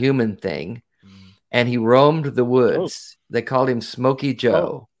unhuman thing. And he roamed the woods. They called him Smokey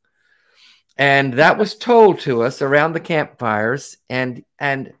Joe. And that was told to us around the campfires. And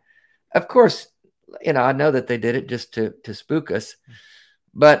of course, you know, I know that they did it just to spook us.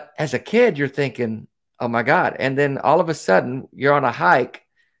 But as a kid, you're thinking, oh my God. And then all of a sudden you're on a hike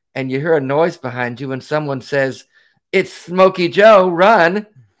and you hear a noise behind you and someone says, "It's Smokey Joe, run."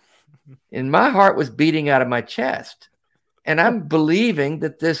 And my heart was beating out of my chest. And I'm believing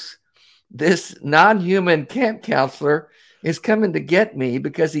that this non-human camp counselor is coming to get me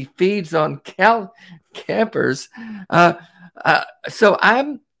because he feeds on campers. So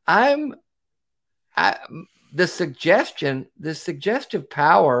the suggestive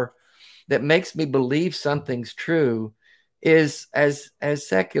power that makes me believe something's true is, as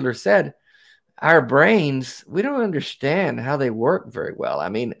Secular said, our brains, we don't understand how they work very well. I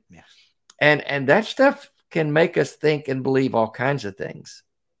mean, and that stuff can make us think and believe all kinds of things.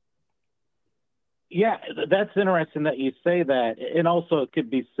 Yeah, that's interesting that you say that. And also it could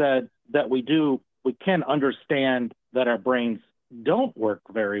be said that we can understand that our brains don't work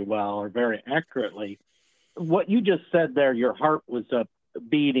very well or very accurately. What you just said there, your heart was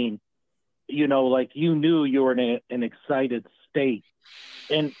beating, you know, like you knew you were in an excited state.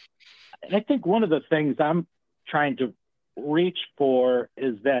 And I think one of the things I'm trying to reach for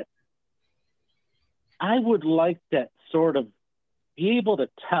is that I would like to sort of be able to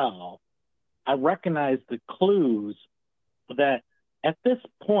tell, I recognize the clues that at this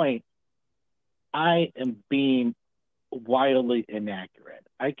point, I am being wildly inaccurate.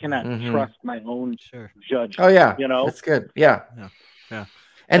 I cannot trust my own judgment. Oh, yeah. You know? That's good. Yeah.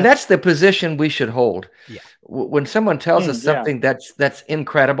 And that's the position we should hold. Yeah. When someone tells us something that's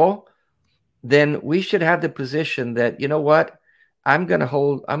incredible, then we should have the position that, you know what, I'm going to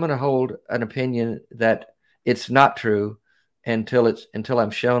hold an opinion that it's not true until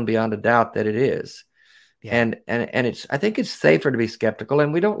I'm shown beyond a doubt that it is. Yeah. And I think it's safer to be skeptical,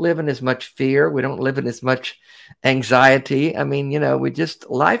 and we don't live in as much fear. We don't live in as much anxiety. I mean, you know,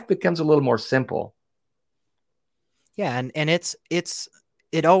 life becomes a little more simple. Yeah. And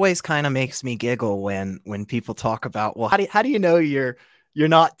it always kind of makes me giggle when people talk about, well, how do you know you're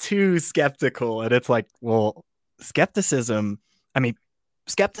not too skeptical? And it's like, well, skepticism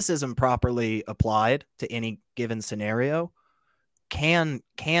properly applied to any given scenario can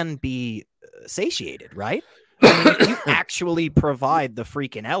be satiated, right? I mean, if you actually provide the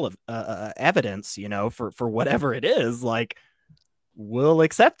freaking evidence, you know, for whatever it is, like, we'll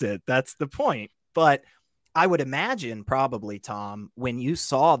accept it. That's the point. But I would imagine probably, Tom, when you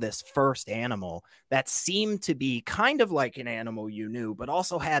saw this first animal that seemed to be kind of like an animal you knew, but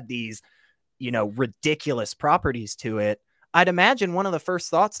also had these, you know, ridiculous properties to it, I'd imagine one of the first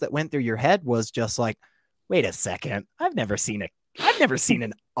thoughts that went through your head was just like, wait a second, I've never seen never seen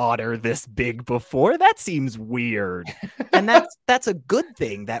an otter this big before. That seems weird. And that's a good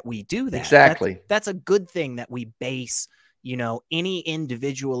thing that we do that. Exactly. That's a good thing that we base, you know, any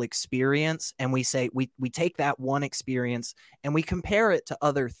individual experience, and we say we take that one experience and we compare it to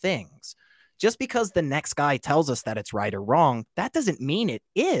other things. Just because the next guy tells us that it's right or wrong, that doesn't mean it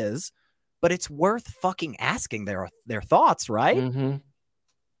is, but it's worth fucking asking their thoughts, right? Mm-hmm.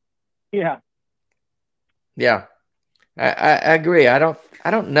 Yeah. Yeah. I agree. I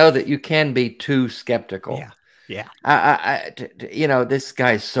don't know that you can be too skeptical. Yeah. You know, this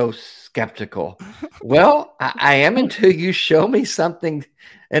guy's so skeptical. Well, I am until you show me something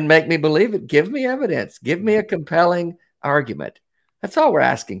and make me believe it. Give me evidence. Give me a compelling argument. That's all we're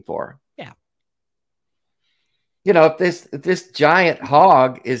asking for. Yeah. You know, if this giant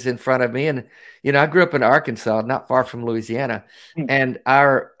hog is in front of me, and you know, I grew up in Arkansas, not far from Louisiana, and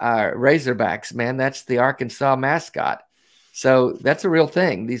our Razorbacks, man, that's the Arkansas mascot. So that's a real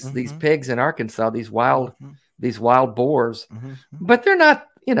thing. These pigs in Arkansas, these wild boars, but they're not,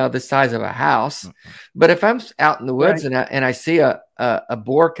 you know, the size of a house. But if I'm out in the woods and I see a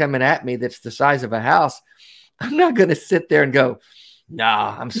boar coming at me that's the size of a house, I'm not going to sit there and go,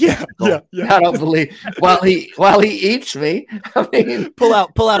 "Nah, I'm skeptical. I don't believe." While he eats me, I mean, pull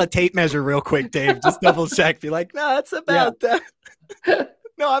out a tape measure real quick, Dave. Just double check. Be like, "No, it's about that."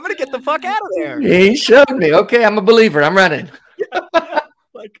 No, I'm gonna get the fuck out of there. He showed me. Okay, I'm a believer. I'm running.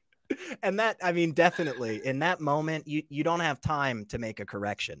 Like, and that, I mean, definitely in that moment, you don't have time to make a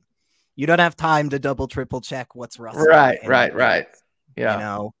correction. You don't have time to double, triple check what's rustling. Right. Yeah. You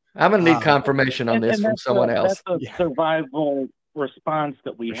know, I'm gonna need confirmation on this from someone else. That's a survival response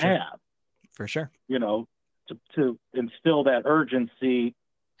that we have. For sure. You know, to instill that urgency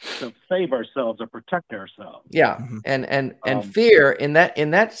to save ourselves or protect ourselves. Yeah. And fear in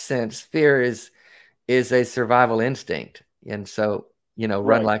that sense, fear is a survival instinct. And so, you know,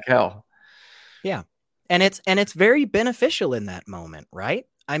 run like hell. Yeah. And it's very beneficial in that moment, right?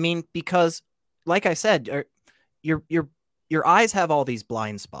 I mean, because like I said, your eyes have all these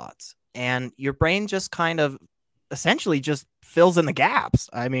blind spots and your brain just kind of essentially just fills in the gaps.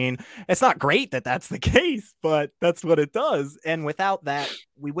 I mean, it's not great that that's the case, but that's what it does. And without that,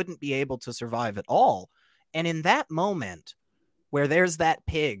 we wouldn't be able to survive at all. And in that moment where there's that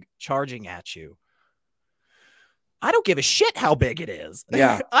pig charging at you, I don't give a shit how big it is.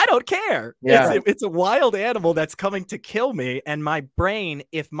 Yeah. I don't care. Yeah. It's a wild animal that's coming to kill me. And my brain,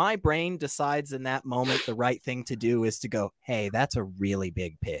 if my brain decides in that moment the right thing to do is to go, hey, that's a really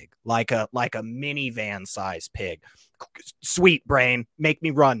big pig, like a minivan size pig. Sweet brain, make me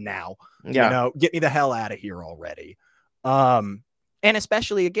run now. Yeah. You know, get me the hell out of here already. And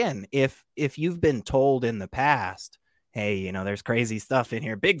especially again, if you've been told in the past, hey, you know, there's crazy stuff in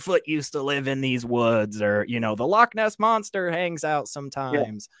here. Bigfoot used to live in these woods, or, you know, the Loch Ness Monster hangs out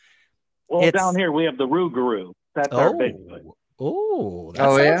sometimes. Yeah. Well, down here we have the Rougarou. That's our Bigfoot. Oh,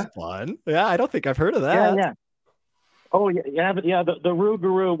 that sounds fun. Yeah, I don't think I've heard of that. Yeah. Oh, yeah. The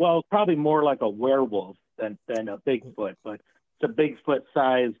Rougarou, well, probably more like a werewolf than a Bigfoot, but it's a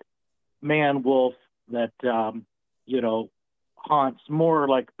Bigfoot-sized man wolf that, you know, haunts more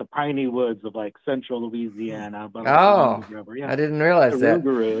like the piney woods of like central Louisiana. Oh, yeah. I didn't realize that.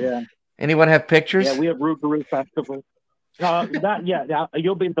 Rougarou, yeah. Anyone have pictures? Yeah, we have Rougarou Festival. Not yet.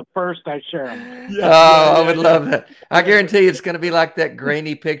 You'll be the first I share them. I would love that. I guarantee it's going to be like that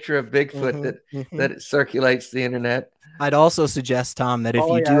grainy picture of Bigfoot that it circulates the internet. I'd also suggest, Tom, that if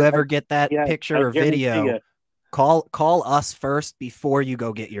you do ever get that picture or video, call us first before you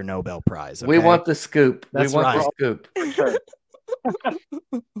go get your Nobel Prize. Okay? We want the scoop. That's we want right. the scoop.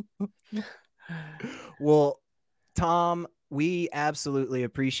 Well, Tom, we absolutely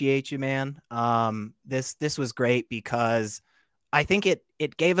appreciate you, man. This was great because I think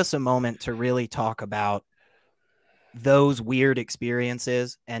it gave us a moment to really talk about those weird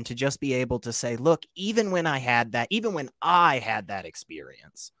experiences and to just be able to say, look, even when I had that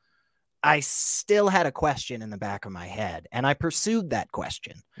experience, I still had a question in the back of my head and I pursued that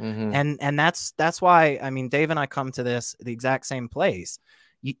question. Mm-hmm. And that's why, I mean, Dave and I come to the exact same place.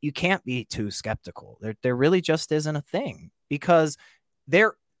 You can't be too skeptical. There really just isn't a thing, because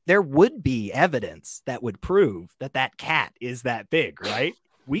there would be evidence that would prove that cat is that big, right?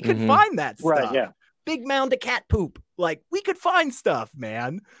 We could find that stuff. Right, yeah. Big mound of cat poop. Like, we could find stuff,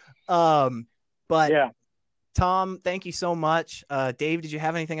 man. But yeah. Tom, thank you so much. Dave, did you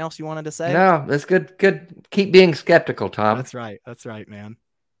have anything else you wanted to say? No, that's good. Good. Keep being skeptical, Tom. That's right, man.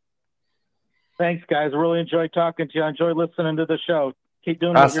 Thanks, guys. I really enjoyed talking to you. I enjoy listening to the show. Keep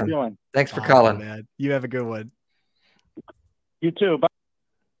doing what you're doing. Thanks for calling. Man. You have a good one. You too. Bye.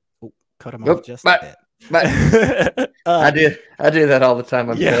 Oh, cut him off just a bit. But I do that all the time.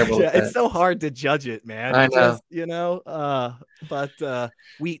 I'm terrible at that. It's so hard to judge it, man. I know. But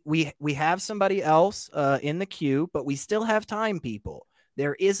we have somebody else in the queue, but we still have time, people.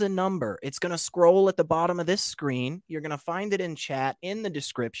 There is a number. It's going to scroll at the bottom of this screen. You're going to find it in chat, in the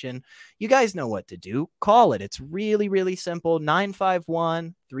description. You guys know what to do. Call it. It's really, really simple.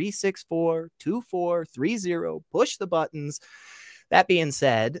 951-364-2430. Push the buttons. That being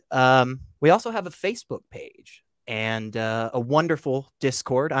said, we also have a Facebook page and a wonderful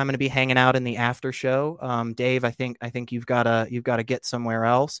Discord. I'm going to be hanging out in the after show. Dave, I think you've got to get somewhere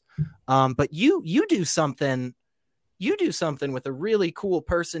else. But you do something. You do something with a really cool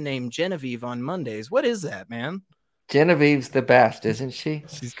person named Genevieve on Mondays. What is that, man? Genevieve's the best, isn't she?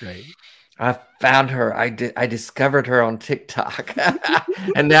 She's great. I found her. I discovered her on TikTok.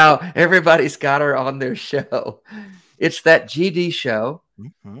 And now everybody's got her on their show. It's that GD show.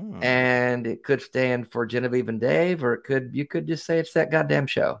 Mm-hmm. And it could stand for Genevieve and Dave, or you could just say it's that goddamn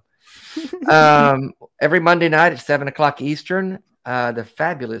show. Every Monday night at 7:00 Eastern. The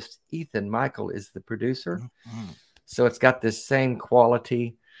fabulous Ethan Michael is the producer. Mm-hmm. So it's got this same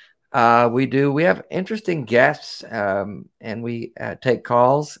quality. We have interesting guests, and we take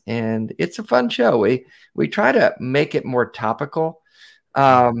calls, and it's a fun show. We try to make it more topical.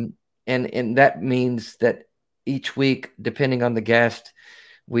 And that means that each week, depending on the guest,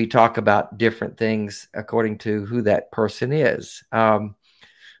 we talk about different things according to who that person is.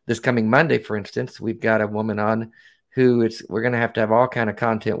 This coming Monday, for instance, we've got a woman on we're going to have all kind of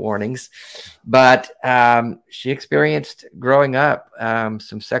content warnings, but she experienced growing up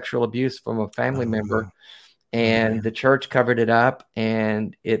some sexual abuse from a family member, and the church covered it up,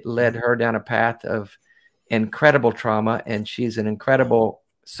 and it led her down a path of incredible trauma, and she's an incredible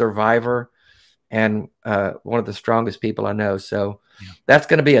survivor and one of the strongest people I know. So that's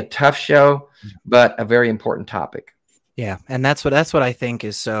going to be a tough show, but a very important topic. Yeah, and that's what I think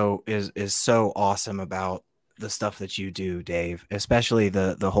is so awesome about the stuff that you do, Dave, especially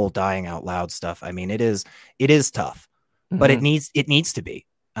the whole dying out loud stuff. I mean, it is tough, but it needs to be.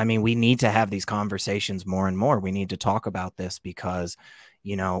 I mean, we need to have these conversations more and more. We need to talk about this because,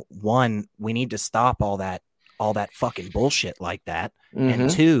 one, we need to stop all that fucking bullshit like that. And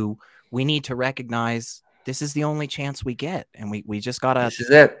two, we need to recognize this is the only chance we get. And we just gotta, this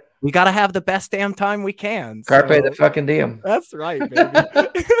is it. We gotta have the best damn time we can. Carpe the fucking diem. That's right, baby.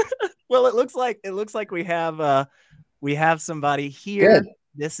 Well, it looks like we have somebody here. Good.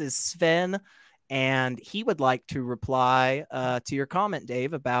 This is Sven, and he would like to reply to your comment,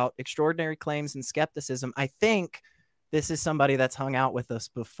 Dave, about extraordinary claims and skepticism. I think this is somebody that's hung out with us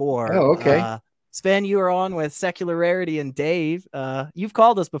before. Oh, okay. Sven, you are on with Secularity and Dave. You've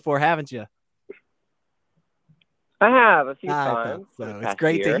called us before, haven't you? I have a few times. So it's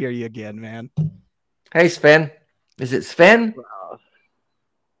great to hear you again, man. Hey, Sven. Is it Sven?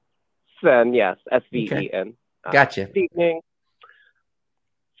 Sven, yes, S-V-E-N. Okay. Gotcha. Good evening.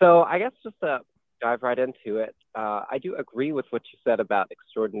 So I guess just to dive right into it, I do agree with what you said about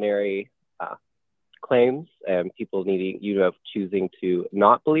extraordinary claims and people choosing to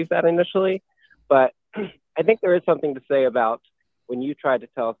not believe that initially. But I think there is something to say about when you try to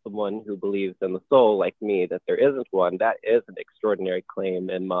tell someone who believes in the soul, like me, that there isn't one. That is an extraordinary claim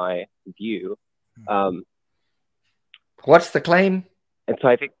in my view. What's the claim? And so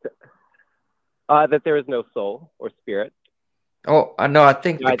I think that there is no soul or spirit. Oh, no, I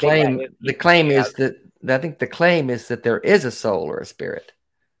think the claim is that there is a soul or a spirit.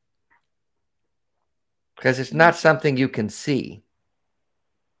 Because it's not something you can see.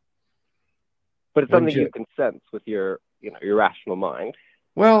 But it's something you can sense with your rational mind.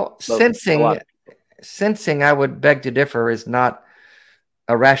 Well, sensing, I would beg to differ, is not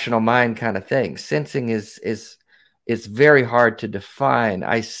a rational mind kind of thing. Sensing is very hard to define.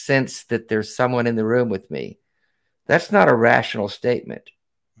 I sense that there's someone in the room with me. That's not a rational statement.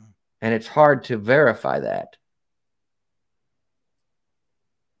 And it's hard to verify that.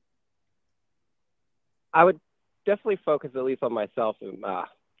 I would definitely focus at least on myself and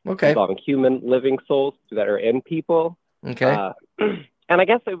okay. involving human living souls that are in people. Okay. And I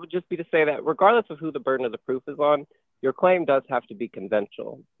guess it would just be to say that regardless of who the burden of the proof is on, your claim does have to be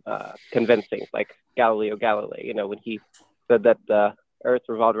convincing, like Galileo Galilei. When he said that the Earth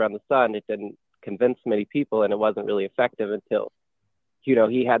revolved around the sun, it didn't convince many people, and it wasn't really effective until,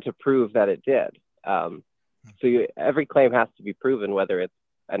 he had to prove that it did. Every claim has to be proven, whether it's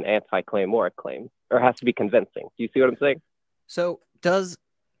an anti-claim or a claim, or it has to be convincing. Do you see what I'm saying? So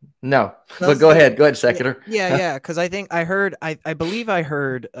No, but go ahead, Secular. Yeah. Because I believe I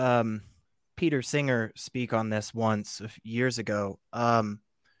heard Peter Singer speak on this once years ago.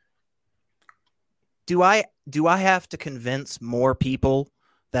 Do I have to convince more people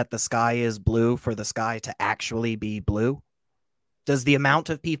that the sky is blue for the sky to actually be blue? Does the amount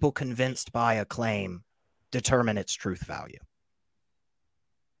of people convinced by a claim determine its truth value?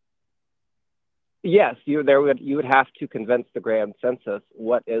 Yes, you would have to convince the grand census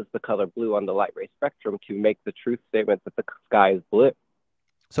what is the color blue on the light ray spectrum to make the truth statement that the sky is blue.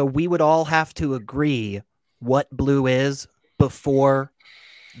 So we would all have to agree what blue is before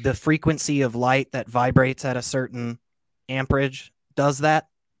the frequency of light that vibrates at a certain amperage does that.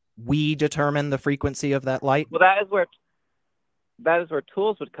 We determine the frequency of that light. Well, that is where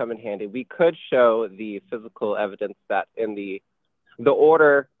tools would come in handy. We could show the physical evidence that in the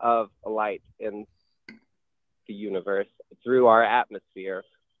order of light in the universe through our atmosphere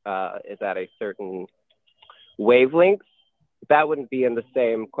is at a certain wavelength. That wouldn't be in the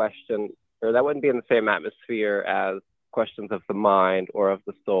same question, or that wouldn't be in the same atmosphere as questions of the mind or of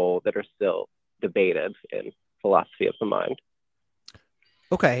the soul that are still debated in philosophy of the mind.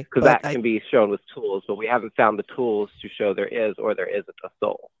 Okay. Because that can be shown with tools, but we haven't found the tools to show there is or there isn't a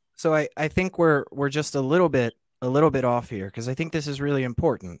soul. So I think we're just a little bit off here, because I think this is really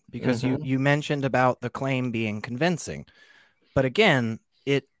important, because you mentioned about the claim being convincing. But again,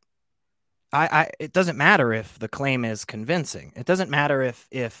 it doesn't matter if the claim is convincing. It doesn't matter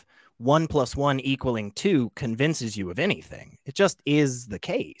if 1 + 1 = 2 convinces you of anything. It just is the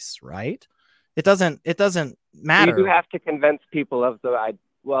case, right? It doesn't matter. You do have to convince people of the.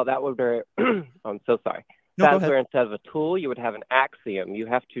 Well, that would be. I'm so sorry. No, That's where instead of a tool, you would have an axiom. You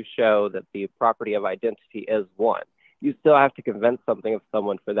have to show that the property of identity is one. You still have to convince something of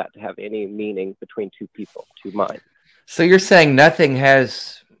someone for that to have any meaning between two people, two minds. So you're saying nothing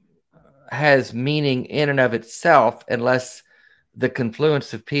has meaning in and of itself unless the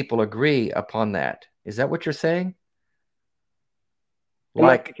confluence of people agree upon that. Is that what you're saying?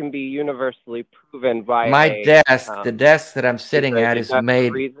 Like it can be universally proven by my desk. The desk that I'm sitting at is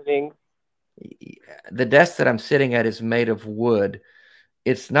made. Reasoning. The desk that I'm sitting at is made of wood.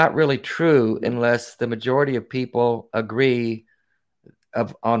 It's not really true unless the majority of people agree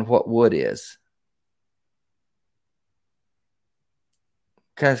on what wood is.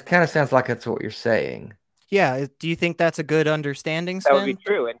 Kind of sounds like that's what you're saying. Yeah. Do you think that's a good understanding, Sven? That would be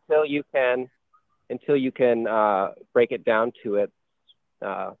true until you can break it down to it.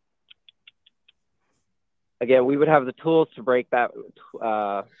 Again, we would have the tools to break that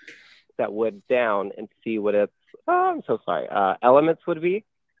wood down and see what its elements would be.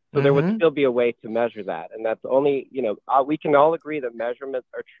 So there would still be a way to measure that, and that's only we can all agree that measurements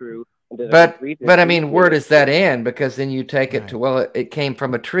are true. But I mean, where does that end? Because then you take it to it came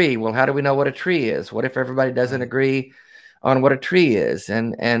from a tree. Well, how do we know what a tree is? What if everybody doesn't agree on what a tree is,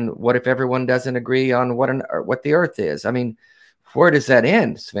 and what if everyone doesn't agree on what the earth is? I mean, where does that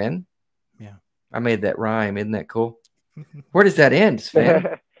end, Sven? Yeah, I made that rhyme. Isn't that cool? Where does that end,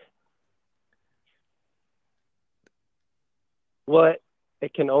 Sven? Well,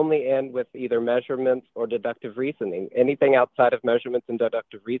 it can only end with either measurements or deductive reasoning. Anything outside of measurements and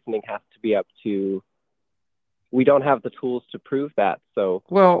deductive reasoning has to be up to. We don't have the tools to prove that. So,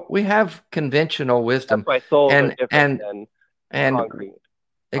 well, we have conventional wisdom. That's why souls are different than concrete.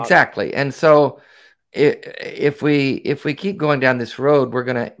 Exactly, and so if we keep going down this road, we're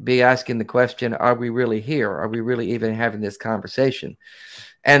going to be asking the question: are we really here? Are we really even having this conversation?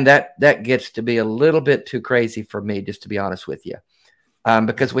 And that gets to be a little bit too crazy for me, just to be honest with you,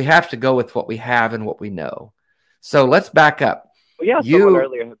 because we have to go with what we have and what we know. So let's back up. Well, yeah, someone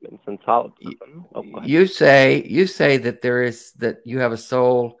earlier had mentioned solipsism. You say that you have a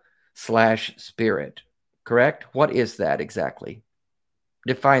soul/spirit, correct? What is that exactly?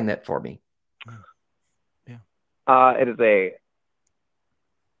 Define that for me. Yeah. It is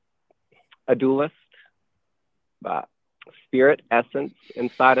a dualist spirit essence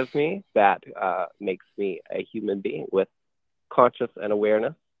inside of me that makes me a human being with conscious and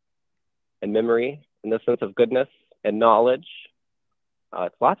awareness and memory in the sense of goodness and knowledge.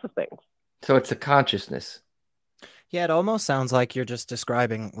 It's lots of things. So it's a consciousness. Yeah, it almost sounds like you're just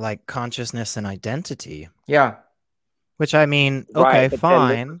describing like consciousness and identity. Yeah. Which I mean, okay, right,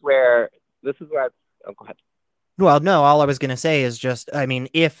 fine. This is where go ahead. Well, no, all I was going to say is just, I mean,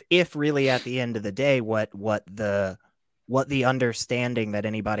 if really at the end of the day, what the understanding that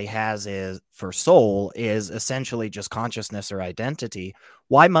anybody has is for soul is essentially just consciousness or identity,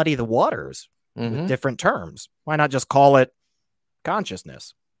 why muddy the waters with different terms? Why not just call it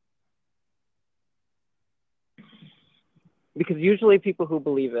consciousness? Because usually people who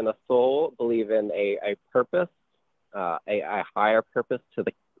believe in a soul believe in a purpose, a higher purpose to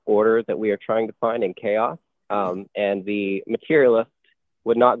the order that we are trying to find in chaos. And the materialist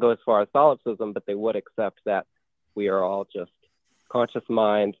would not go as far as solipsism, but they would accept that we are all just conscious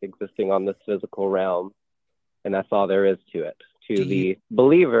minds existing on this physical realm, and that's all there is to it. To the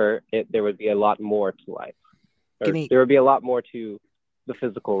believer, there would be a lot more to life. There would be a lot more to the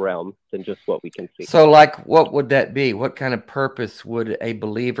physical realm than just what we can see. So, like, what would that be? What kind of purpose would a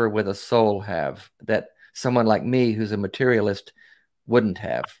believer with a soul have that someone like me, who's a materialist, wouldn't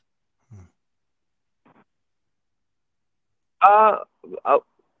have?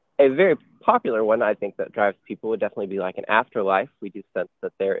 A very popular one, I think, that drives people would definitely be like an afterlife. We do sense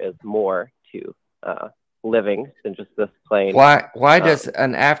that there is more to living than just this plane. Why does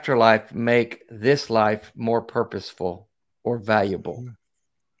an afterlife make this life more purposeful or valuable?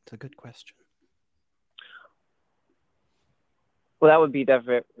 It's a good question. Well, that would be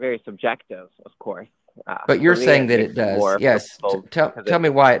definitely very subjective, of course. But you're saying that it does. Yes. Tell me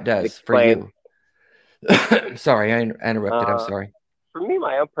why it does for you. Sorry, I interrupted. I'm sorry. For me,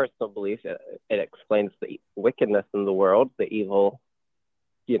 my own personal belief, it explains the wickedness in the world, the evil,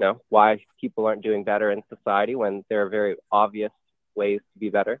 why people aren't doing better in society when there are very obvious ways to be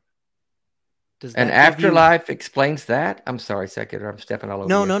better. An afterlife explains that? I'm sorry, Secular. I'm stepping all over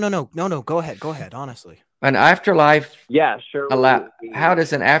you. No. Go ahead. Honestly. An afterlife. Yeah, sure. How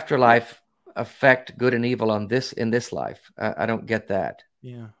does an afterlife affect good and evil in this life? I don't get that.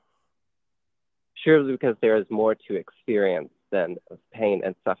 Yeah. Surely because there is more to experience than pain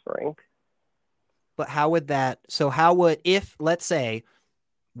and suffering. But if, let's say,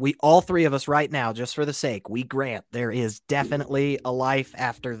 all three of us right now, just for the sake, we grant there is definitely a life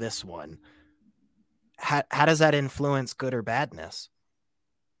after this one. How does that influence good or badness?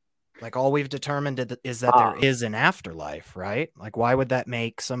 Like, all we've determined is that there is an afterlife, right? Like, why would that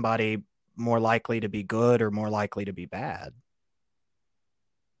make somebody more likely to be good or more likely to be bad?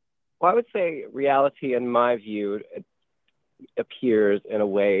 Well, I would say reality, in my view, it appears in a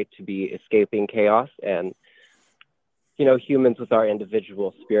way to be escaping chaos. And, humans with our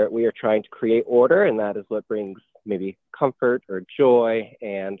individual spirit, we are trying to create order, and that is what brings maybe comfort or joy.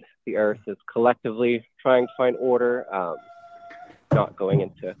 And the earth is collectively trying to find order, not going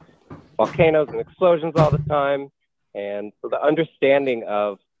into volcanoes and explosions all the time. And so the understanding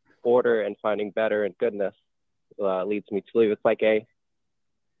of order and finding better and goodness leads me to believe it's like a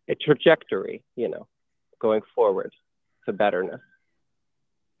trajectory, going forward to betterness.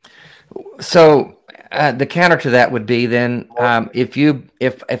 So the counter to that would be then,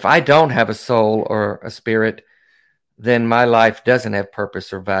 if I don't have a soul or a spirit, then my life doesn't have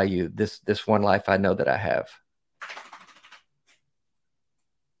purpose or value. This one life I know that I have,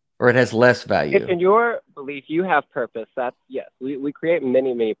 or it has less value. If in your belief you have purpose, that's yes. We create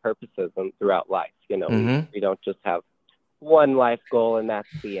many purposes throughout life. We don't just have one life goal and that's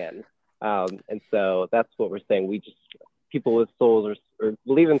the end. And so that's what we're saying. People with souls or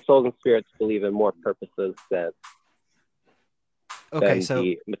believe in souls and spirits believe in more purposes than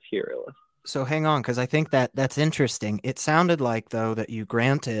the materialist. So hang on, because I think that's interesting. It sounded like, though, that you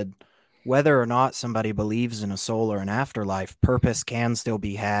granted whether or not somebody believes in a soul or an afterlife, purpose can still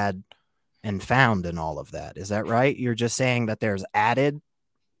be had and found in all of that. Is that right? You're just saying that there's added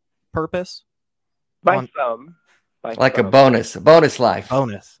purpose? By some. Like a bonus life.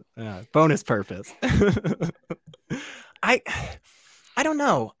 Bonus purpose. I don't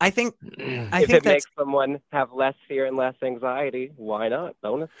know. I think if it makes someone have less fear and less anxiety, why not?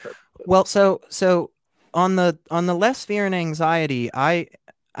 Bonus purpose. Well, so on the less fear and anxiety,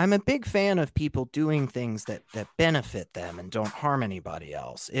 I'm a big fan of people doing things that benefit them and don't harm anybody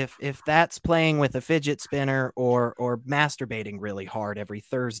else. If that's playing with a fidget spinner or masturbating really hard every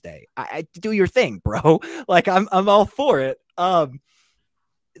Thursday, I do your thing, bro. Like I'm all for it.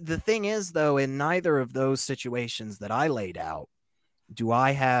 The thing is, though, in neither of those situations that I laid out, do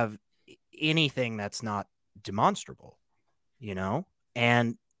I have anything that's not demonstrable,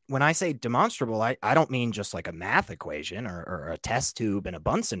 And when I say demonstrable, I don't mean just like a math equation or a test tube and a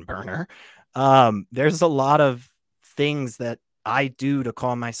Bunsen burner. There's a lot of things that I do to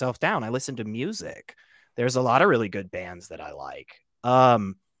calm myself down. I listen to music. There's a lot of really good bands that I like.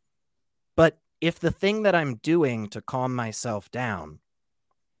 But if the thing that I'm doing to calm myself down,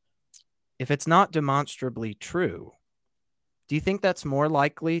 if it's not demonstrably true, do you think that's more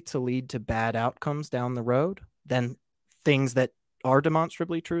likely to lead to bad outcomes down the road than things that are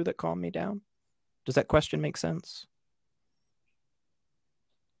demonstrably true that calm me down? Does that question make sense?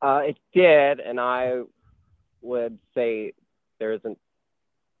 It did, and I would say there isn't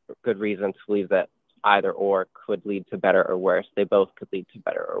a good reason to believe that either or could lead to better or worse. They both could lead to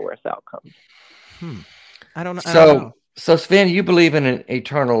better or worse outcomes. I don't know. So Sven, you believe in an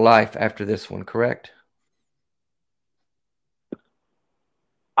eternal life after this one, correct?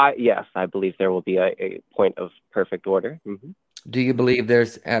 Yes, I believe there will be a point of perfect order. Mm-hmm. Do you believe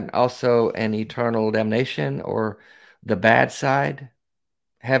there's also an eternal damnation or the bad side,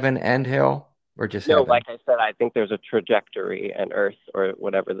 heaven and hell, or just No, heaven? like I said, I think there's a trajectory, and Earth, or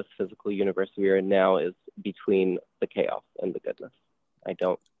whatever the physical universe we are in now, is between the chaos and the goodness. I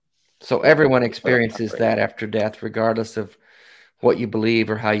don't. So everyone experiences that after death, regardless of what you believe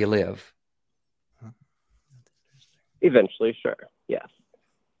or how you live. Eventually, sure, yes.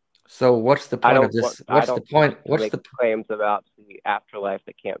 So what's the point of this? What's the point? What's the claims about the afterlife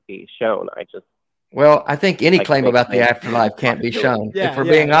that can't be shown? Well, I think any claim about the afterlife can't be shown. If we're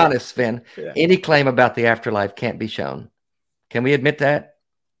being honest, Sven, any claim about the afterlife can't be shown. Can we admit that?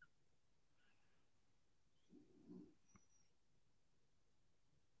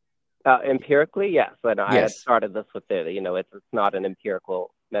 Empirically, yes. And I had started this with it's not an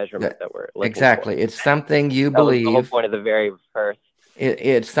empirical measurement that we're looking exactly. for. It's something you believe. That was the whole point of the very first.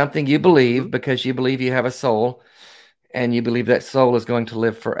 It's something you believe because you believe you have a soul, and you believe that soul is going to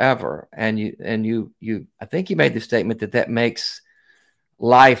live forever. And you I think you made the statement that makes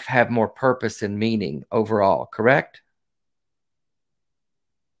life have more purpose and meaning overall, correct?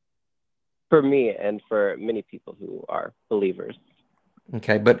 For me and for many people who are believers.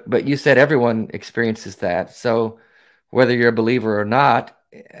 Okay, but you said everyone experiences that. So whether you're a believer or not,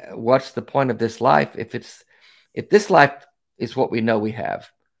 what's the point of this life? If this life is what we know we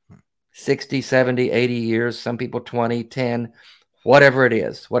have, 60, 70, 80 years, some people 20, 10, whatever it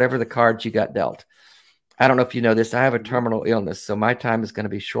is, whatever the cards you got dealt. I don't know if you know this. I have a terminal illness, so my time is going to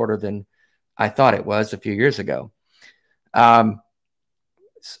be shorter than I thought it was a few years ago. So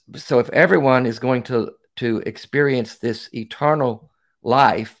if everyone is going to experience this eternal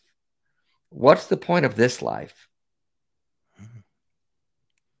life, what's the point of this life?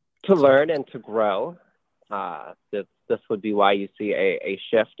 To learn and to grow. This would be why you see a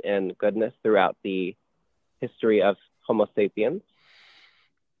shift in goodness throughout the history of Homo sapiens.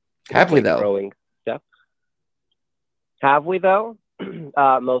 Have we, though? Growing step. Have we, though?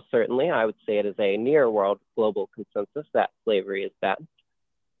 Most certainly. I would say it is a near world global consensus that slavery is bad.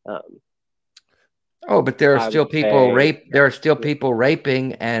 But there are still people There are still people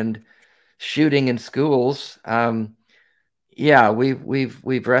raping and shooting in schools.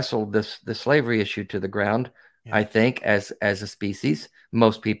 We've wrestled the slavery issue to the ground. Yeah. I think as a species,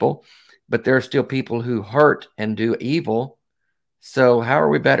 most people, but there are still people who hurt and do evil. So how are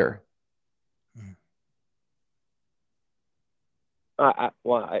we better? I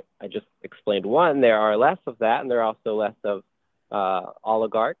just explained one. There are less of that, and there are also less of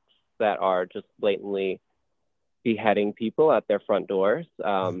oligarchs that are just blatantly beheading people at their front doors.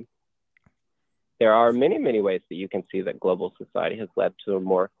 There are many, many ways that you can see that global society has led to a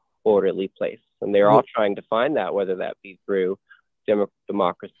more orderly place. And they're all trying to find that, whether that be through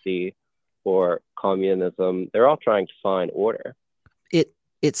democracy or communism. They're all trying to find order.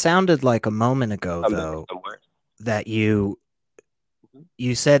 It sounded like a moment ago, though, that you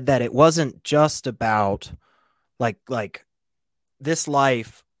said that it wasn't just about like this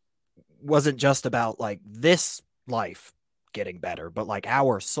life wasn't just about like this life getting better, but like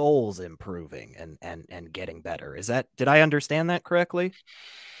our souls improving and getting better. Did I understand that correctly?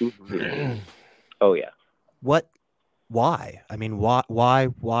 Oh yeah. Why? I mean, what's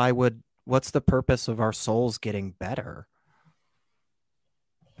the purpose of our souls getting better?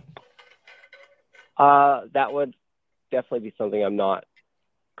 That would definitely be something I'm not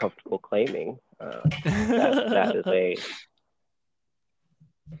comfortable claiming. That is a.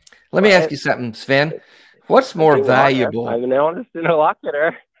 Let me ask you something, Sven. What's more valuable? I'm an honest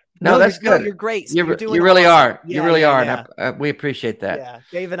interlocutor. No, that's good. You're great. You really are. You really are. And we appreciate that. Yeah,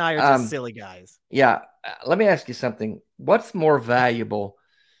 Dave and I are just silly guys. Yeah. Let me ask you something. What's more valuable?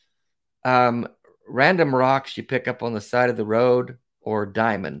 Random rocks you pick up on the side of the road or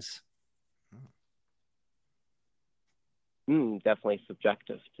diamonds? Definitely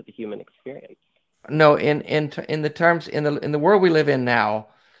subjective to the human experience. No, in the world we live in now,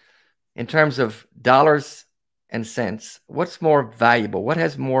 in terms of dollars and cents, what's more valuable? What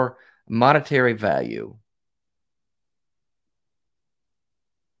has more monetary value?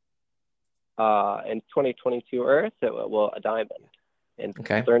 In 2022 Earth, a diamond. In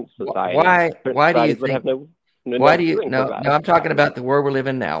certain societies, why do you think? No, I'm talking about the world we live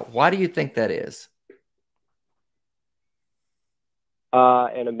in now. Why do you think that is?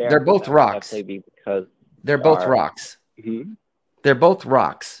 In America, they're both rocks. Because they're both rocks. Mm-hmm. They're both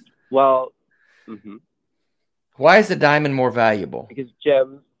rocks. Well, why is the diamond more valuable? Because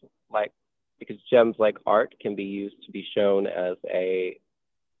gems like art can be used to be shown as a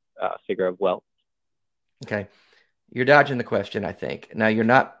figure of wealth. Okay, You're dodging the question, I think. Now you're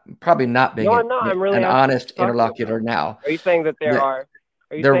probably not being No, I'm not. I'm really an asking honest what you're talking interlocutor about. now. Are you saying that They're Are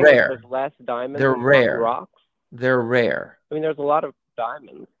you they're saying that rare. there's less diamonds They're than rare. rocks? They're rare. I mean, there's a lot of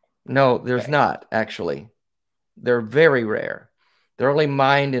diamonds. No, there's not, actually. They're very rare. They're only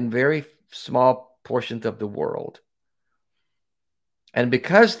mined in very small portions of the world. And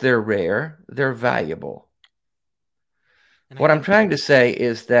because they're rare, they're valuable. What I'm trying to say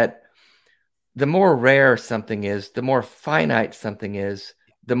is that the more rare something is, the more finite something is,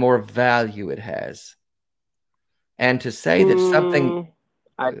 the more value it has. And to say that something...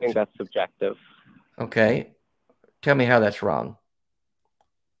 I think that's subjective. Okay. Tell me how that's wrong.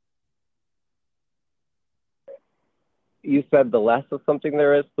 You said the less of something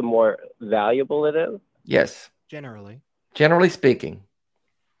there is, the more valuable it is? Yes. Generally speaking.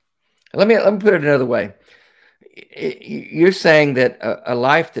 Let me put it another way. You're saying that a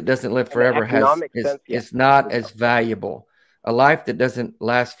life that doesn't live forever is not as valuable. A life that doesn't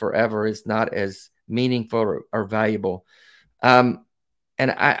last forever is not as meaningful or valuable. And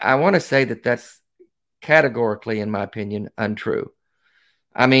I want to say that that's categorically, in my opinion, untrue.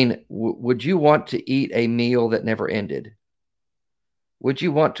 I mean, would you want to eat a meal that never ended? Would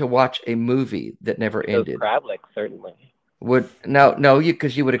you want to watch a movie that never ended? Crab legs, certainly. No,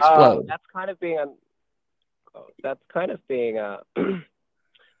 because you would explode. That's kind of being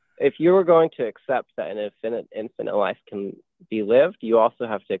if you were going to accept that an infinite life can be lived, you also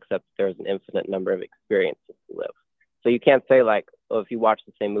have to accept there's an infinite number of experiences to live. So you can't say like, oh, if you watch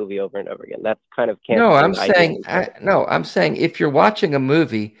the same movie over and over again, that's kind of No, I'm saying if you're watching a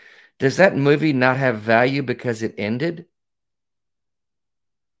movie, does that movie not have value because it ended?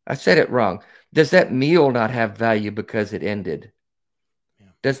 I said it wrong. Does that meal not have value because it ended? Yeah.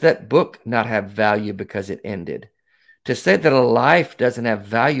 Does that book not have value because it ended? To say that a life doesn't have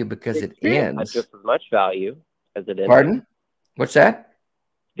value because it ends. Had just as much value as it ended. Pardon? What's that?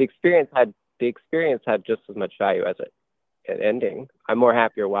 The experience had just as much value as it ending. I'm more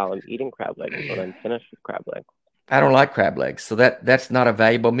happier while I'm eating crab legs when I'm finished with crab legs. I don't like crab legs, so that's not a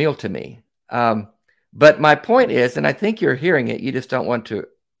valuable meal to me. But my point is, and I think you're hearing it, you just don't want to.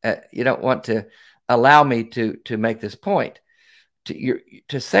 You don't want to allow me to make this point.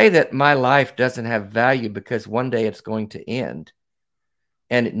 To say that my life doesn't have value because one day it's going to end,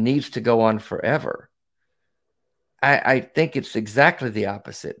 and it needs to go on forever. I think it's exactly the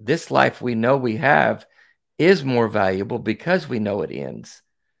opposite. This life we know we have is more valuable because we know it ends,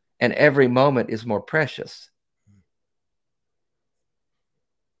 and every moment is more precious.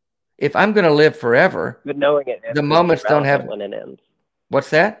 If I'm going to live forever, but knowing it, the moments don't have when it ends. What's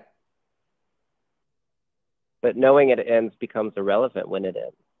that? But knowing it ends becomes irrelevant when it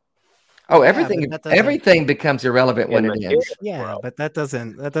ends. Oh, everything becomes irrelevant when it ends. Yeah, but that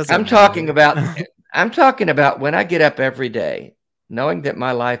doesn't. I'm talking about when I get up every day, knowing that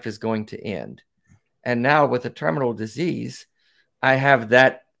my life is going to end, and now with a terminal disease, I have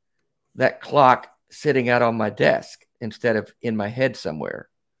that clock sitting out on my desk instead of in my head somewhere.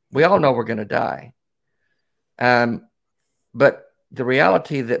 We all know we're going to die, but the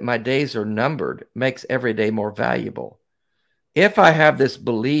reality that my days are numbered makes every day more valuable. If I have this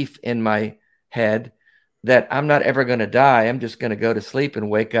belief in my head that I'm not ever going to die, I'm just going to go to sleep and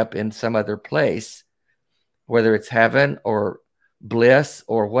wake up in some other place, whether it's heaven or bliss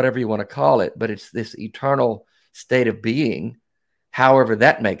or whatever you want to call it, but it's this eternal state of being, however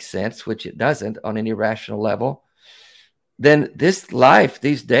that makes sense, which it doesn't on any rational level, then this life,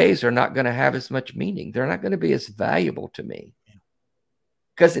 these days are not going to have as much meaning. They're not going to be as valuable to me.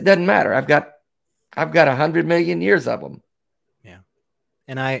 Because it doesn't matter. I've got 100 million years of them. Yeah,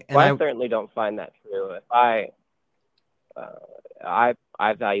 and I certainly don't find that true. If I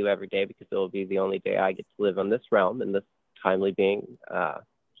value every day because it will be the only day I get to live on this realm and this timely being. I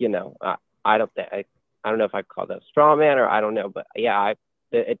don't know if I call that a straw man or I don't know, but yeah,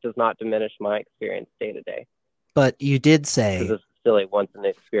 it does not diminish my experience day to day. But you did say this is still a once in an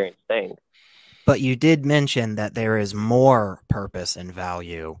experience thing. But you did mention that there is more purpose and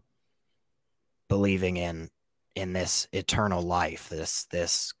value believing in this eternal life,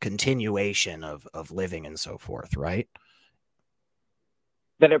 this continuation of living and so forth, right?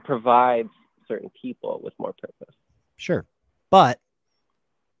 That it provides certain people with more purpose. Sure. But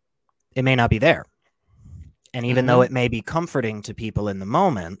it may not be there. And even though it may be comforting to people in the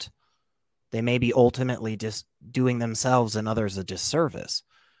moment, they may be ultimately just doing themselves and others a disservice.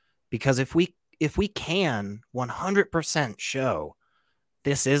 Because if we can 100% show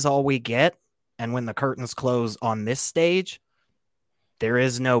this is all we get, and when the curtains close on this stage, there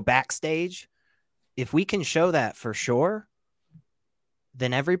is no backstage. If we can show that for sure,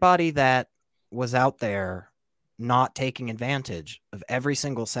 then everybody that was out there not taking advantage of every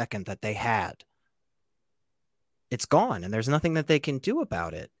single second that they had, it's gone, and there's nothing that they can do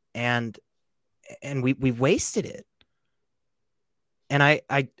about it. And we've wasted it. And I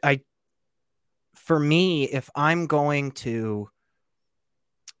for me, if I'm going to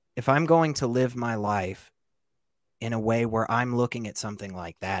live my life in a way where I'm looking at something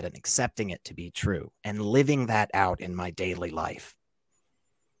like that and accepting it to be true and living that out in my daily life,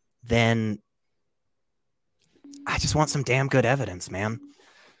 then I just want some damn good evidence, man.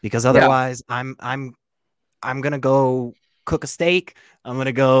 Because otherwise I'm going to go cook a steak. I'm going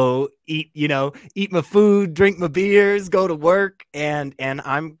to go eat my food, drink my beers, go to work. And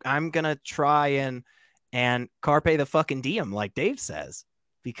I'm going to try and carpe the fucking diem, like Dave says,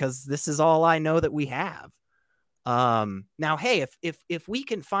 because this is all I know that we have. Now, hey, if we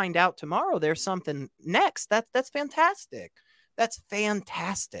can find out tomorrow there's something next, that's fantastic. That's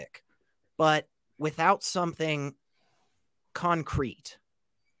fantastic. But without something concrete,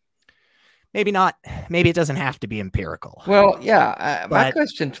 maybe not. Maybe it doesn't have to be empirical. Well, yeah. My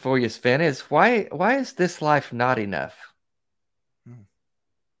question for you, Sven, is why is this life not enough?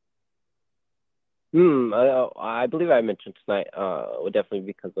 I believe I mentioned tonight. Would definitely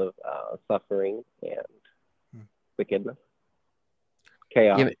because of suffering and wickedness,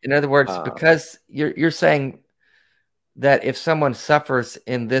 chaos. In other words, because you're saying that if someone suffers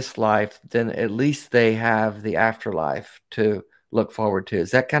in this life, then at least they have the afterlife to look forward to.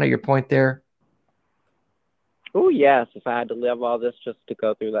 Is that kind of your point there? Oh yes, if I had to live all this just to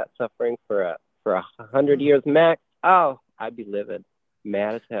go through that suffering for 100 years max, I'd be livid,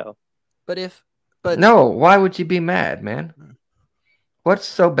 mad as hell. But no, why would you be mad, man? What's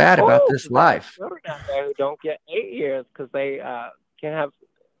so bad about this life? There who don't get 8 years because they can have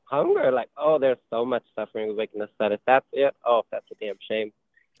hunger. Like, there's so much suffering and wickedness that if that's it, that's a damn shame.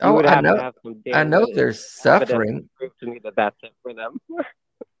 You would have to have some damn I know there's suffering. To prove to me that that's it for them.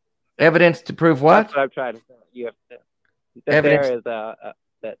 Evidence to prove what? That's what I'm trying to say. You have to. Evidence. There is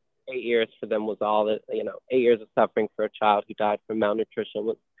that 8 years for them was all that 8 years of suffering for a child who died from malnutrition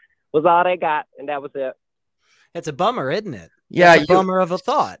was all they got, and that was it. It's a bummer, isn't it? Yeah, it's a bummer of a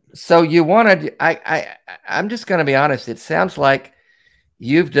thought. So you wanted? I'm just going to be honest. It sounds like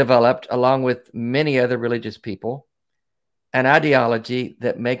you've developed, along with many other religious people, an ideology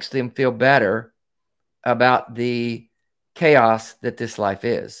that makes them feel better about the chaos that this life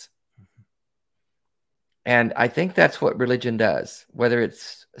is. And I think that's what religion does, whether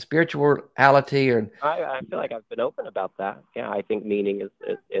it's spirituality or. I feel like I've been open about that. Yeah, I think meaning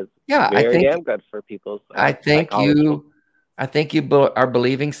is very damn good for people's. I think you are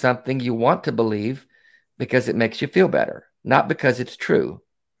believing something you want to believe because it makes you feel better, not because it's true.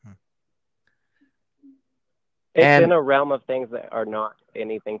 It's in a realm of things that are not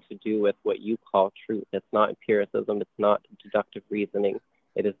anything to do with what you call truth. It's not empiricism. It's not deductive reasoning.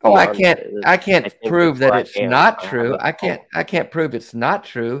 It is. I can't prove that it's not true. I can't prove it's not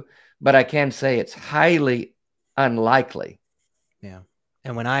true, but I can say it's highly unlikely. Yeah.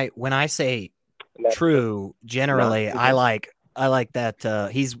 And when I say true, generally, I like that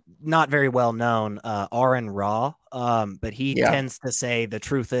he's not very well known, Aaron Ra, but he tends to say the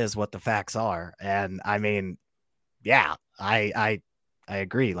truth is what the facts are. And I mean, yeah, I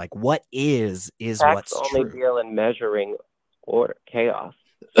agree. Like, what is facts what's only true. Deal in measuring order, chaos.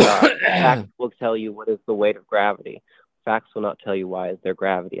 Facts will tell you what is the weight of gravity. Facts will not tell you why is there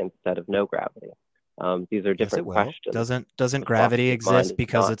gravity instead of no gravity. These are different questions. Doesn't gravity exist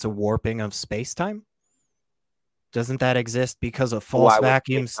because it's a warping of space-time? Doesn't that exist because a false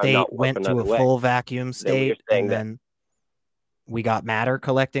vacuum state went to a full vacuum state, and then we got matter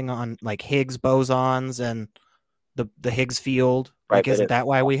collecting on like Higgs bosons and the Higgs field? Like, isn't that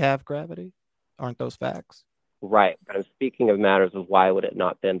why we have gravity? Aren't those facts? Right, but I'm speaking of matters of why would it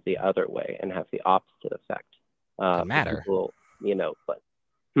not bend the other way and have the opposite effect? Matter, people, but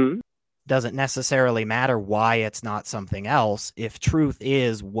doesn't necessarily matter why it's not something else. If truth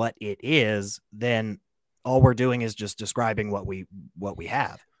is what it is, then all we're doing is just describing what we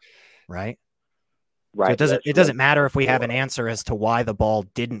have, right? Right. So it doesn't matter if we have an answer as to why the ball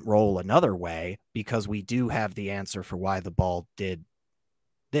didn't roll another way, because we do have the answer for why the ball did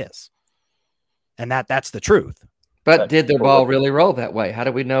this. And that's the truth. But did the ball really roll that way? How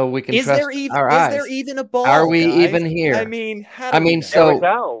do we know we can trust our eyes? Is there even a ball? Are we guys? even here? I mean, so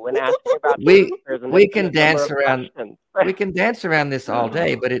we can dance around. We can dance around this all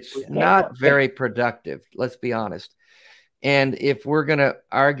day, but it's not very productive. Let's be honest. And if we're going to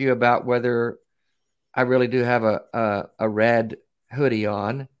argue about whether I really do have a red hoodie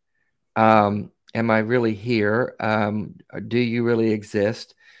on, am I really here? Do you really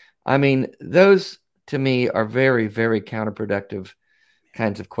exist? I mean, those to me are very, very counterproductive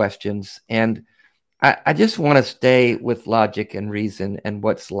kinds of questions. And I just want to stay with logic and reason and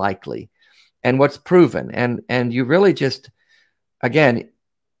what's likely and what's proven. And you really just, again,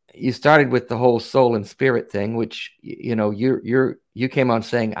 you started with the whole soul and spirit thing, which, you know, you came on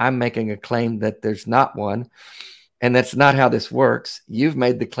saying, I'm making a claim that there's not one. And that's not how this works. You've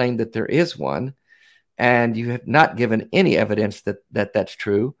made the claim that there is one, and you have not given any evidence that that's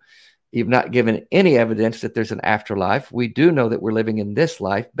true. You've not given any evidence that there's an afterlife. We do know that we're living in this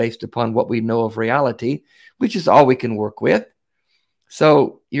life based upon what we know of reality, which is all we can work with.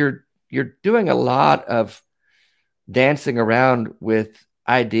 So you're doing a lot of dancing around with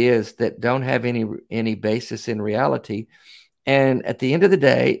ideas that don't have any basis in reality. And at the end of the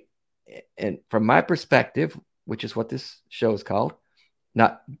day, and from my perspective, which is what this show is called,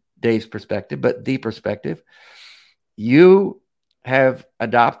 not Dave's perspective, but the perspective, you have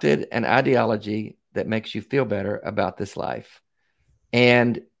adopted an ideology that makes you feel better about this life.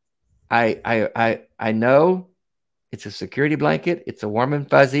 And I know it's a security blanket, it's a warm and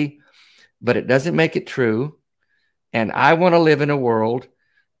fuzzy, but it doesn't make it true. And I want to live in a world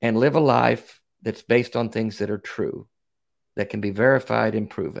and live a life that's based on things that are true, that can be verified and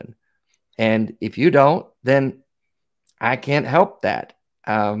proven. And if you don't, then I can't help that.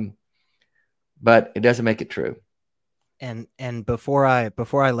 But it doesn't make it true. And before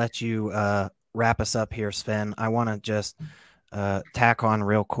I let you wrap us up here, Sven, I want to just tack on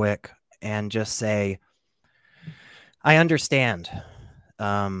real quick and just say, I understand.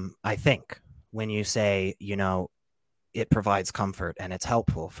 I think when you say, you know, it provides comfort and it's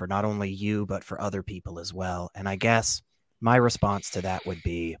helpful for not only you, but for other people as well. And I guess my response to that would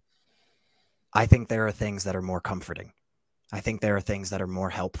be, I think there are things that are more comforting. I think there are things that are more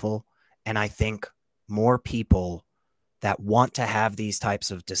helpful. And I think more people that want to have these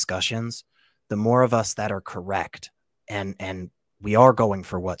types of discussions, the more of us that are correct and we are going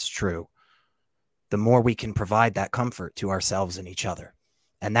for what's true, the more we can provide that comfort to ourselves and each other.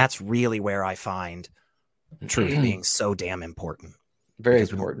 And that's really where I find truth being so damn important. Very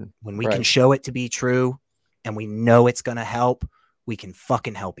important. When we can show it to be true and we know it's going to help, we can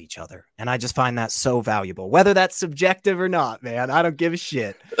fucking help each other. And I just find that so valuable, whether that's subjective or not, man. I don't give a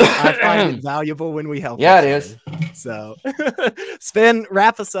shit. I find it valuable when we help. Yeah, it is. So Sven,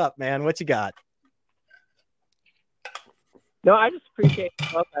 wrap us up, man. What you got? No, I just appreciate the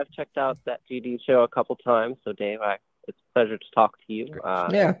love. I've checked out that GD show a couple times. So Dave, it's a pleasure to talk to you.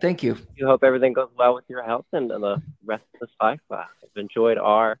 Yeah, thank you. I hope everything goes well with your health and the rest of this life. I've enjoyed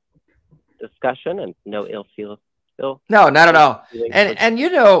our discussion and no ill feel. No, not at all. And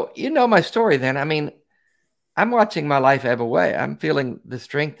you know my story then. I mean, I'm watching my life ebb away. I'm feeling the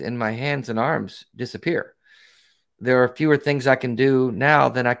strength in my hands and arms disappear. There are fewer things I can do now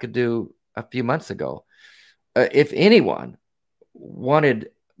than I could do a few months ago. If anyone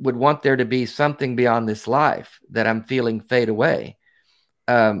would want there to be something beyond this life that I'm feeling fade away,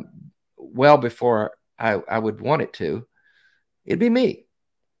 well before I would want it to, it'd be me.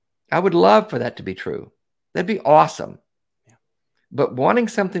 I would love for that to be true. That'd be awesome. Yeah. But wanting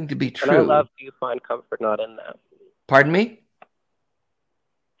something to be true. And I love that you find comfort not in that. Pardon me?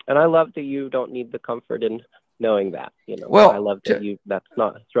 And I love that you don't need the comfort in knowing that. You know, well, I love that that's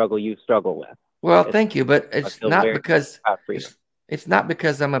not a struggle you struggle with. Well, thank you, but it's not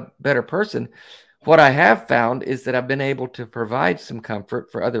because I'm a better person. What I have found is that I've been able to provide some comfort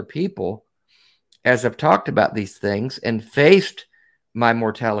for other people as I've talked about these things and faced my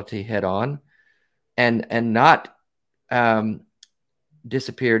mortality head on. And not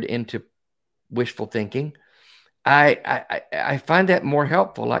disappeared into wishful thinking. I find that more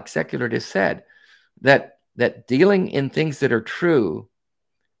helpful, like Secular just said, that dealing in things that are true,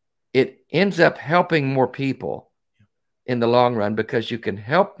 it ends up helping more people in the long run because you can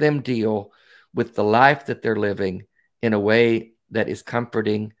help them deal with the life that they're living in a way that is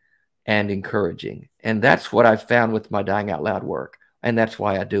comforting and encouraging. And that's what I've found with my Dying Out Loud work. And that's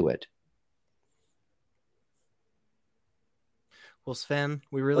why I do it. Well, Sven,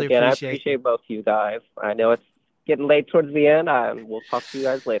 we really I appreciate both you guys. I know it's getting late towards the end. We'll talk to you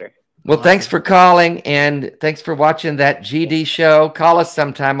guys later. Well, thanks for calling, and thanks for watching that GD show. Call us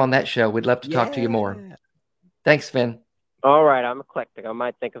sometime on that show. We'd love to talk to you more. Thanks, Sven. All right. I'm eclectic. I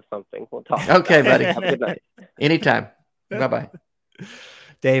might think of something. We'll talk. Okay, buddy. Have a good night. Anytime. Bye-bye.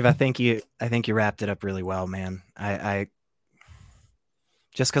 Dave, I think you wrapped it up really well, man. I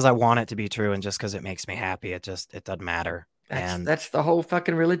just because I want it to be true and just because it makes me happy, it doesn't matter. That's the whole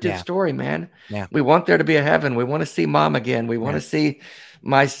fucking religious story, man. Yeah. We want there to be a heaven. We want to see mom again. We want to see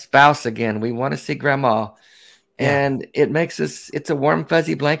my spouse again. We want to see grandma. And it makes us, it's a warm,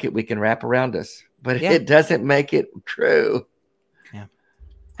 fuzzy blanket we can wrap around us. but it doesn't make it true. Yeah.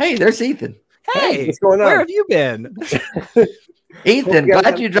 Hey, there's Ethan. Hey, what's going on? Where have you been? Ethan,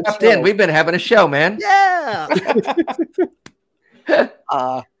 glad you dropped in. We've been having a show, man. Yeah.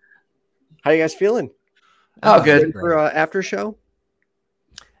 How you guys feeling? Oh, good. Ready for after show?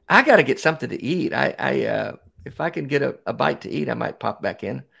 I got to get something to eat. I if I can get a bite to eat, I might pop back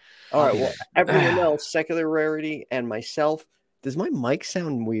in. All right. Well, everyone else, Secular Rarity and myself. Does my mic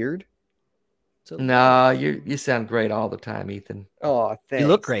sound weird? No, you sound great all the time, Ethan. Oh, thanks. You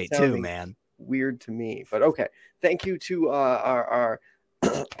look great too, Sounding man. Weird to me, but okay. Thank you to our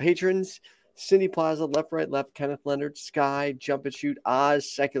patrons: Cindy Plaza, Left Right Left, Kenneth Leonard, Sky, Jump and Shoot, Oz,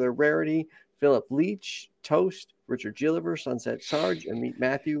 Secular Rarity, Philip Leach, Toast, Richard Gilliver, Sunset Sarge, and Meet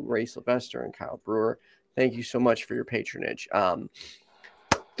Matthew, Ray Sylvester, and Kyle Brewer. Thank you so much for your patronage.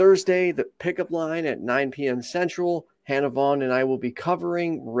 Thursday, the pickup line at 9 p.m. Central. Hannah Vaughn and I will be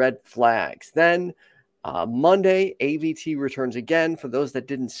covering Red Flags. Then Monday, AVT returns again. For those that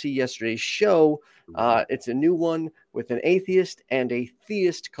didn't see yesterday's show, it's a new one with an atheist and a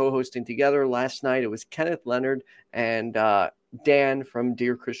theist co-hosting together. Last night, it was Kenneth Leonard and Dan from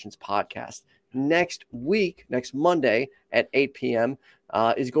Dear Christians podcast. Next week, next Monday at 8 p.m.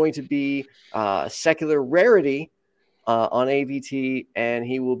 Is going to be Secular Rarity on AVT, and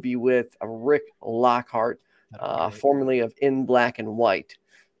he will be with Rick Lockhart, formerly of In Black and White.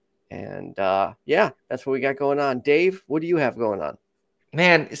 And yeah, that's what we got going on. Dave, what do you have going on?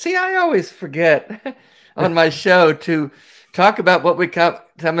 Man, see, I always forget on my show to talk about what we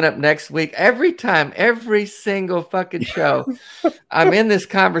coming up next week. Every time, every single fucking show, I'm in this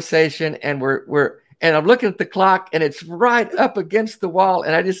conversation, and and I'm looking at the clock, and it's right up against the wall,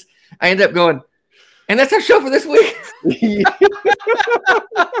 and I end up going, and that's our show for this week.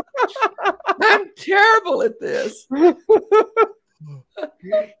 I'm terrible at this.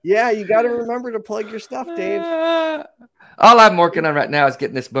 Yeah, you got to remember to plug your stuff, Dave. All I'm working on right now is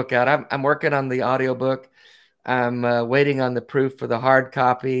getting this book out. I'm working on the audiobook. I'm waiting on the proof for the hard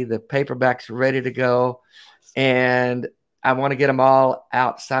copy. The paperback's ready to go, and I want to get them all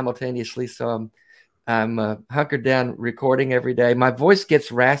out simultaneously. So I'm hunkered down recording every day. My voice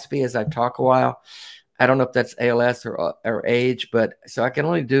gets raspy as I talk a while. I don't know if that's ALS or age, but so I can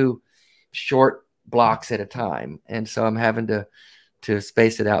only do short blocks at a time, and so I'm having to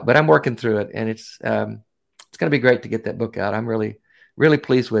space it out. But I'm working through it, and it's going to be great to get that book out. I'm really, really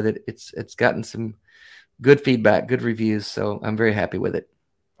pleased with it. It's gotten some good feedback, good reviews, so I'm very happy with it.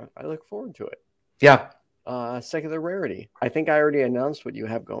 I look forward to it. Yeah. Secular Rarity. I think I already announced what you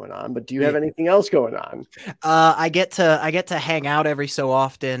have going on, but do you have anything else going on? I get to hang out every so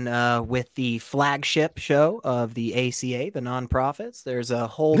often with the flagship show of the ACA, the nonprofits. There's a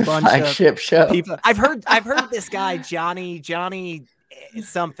whole bunch flagship of show. People. I've heard this guy Johnny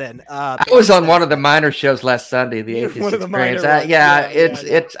something. I was on one of the minor shows last Sunday, the Atheist Experience.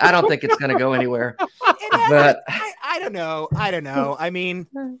 It's I don't think it's going to go anywhere. But I don't know. I mean,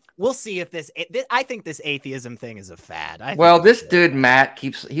 we'll see if this. I think this atheism thing is a fad. This dude Matt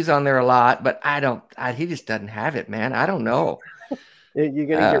he's on there a lot, but he just doesn't have it, man. I don't know. You're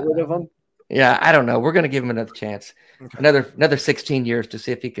gonna get rid of him? Yeah, I don't know. We're gonna give him another chance, another 16 years to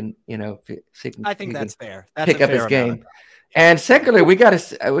see if he can, I think that's fair. Pick up his game. And secondly, we got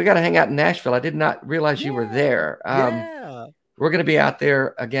to hang out in Nashville. I did not realize you were there. We're going to be out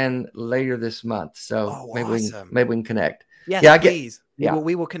there again later this month, so maybe we can connect. Yes, please.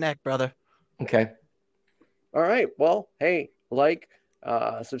 We will connect, brother. Okay. All right. Well, hey,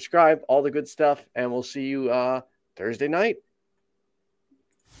 subscribe, all the good stuff, and we'll see you Thursday night.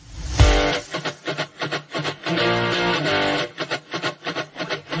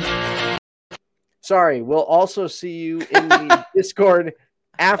 Sorry, we'll also see you in the Discord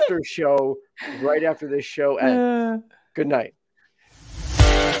after show, right after this show. Good night.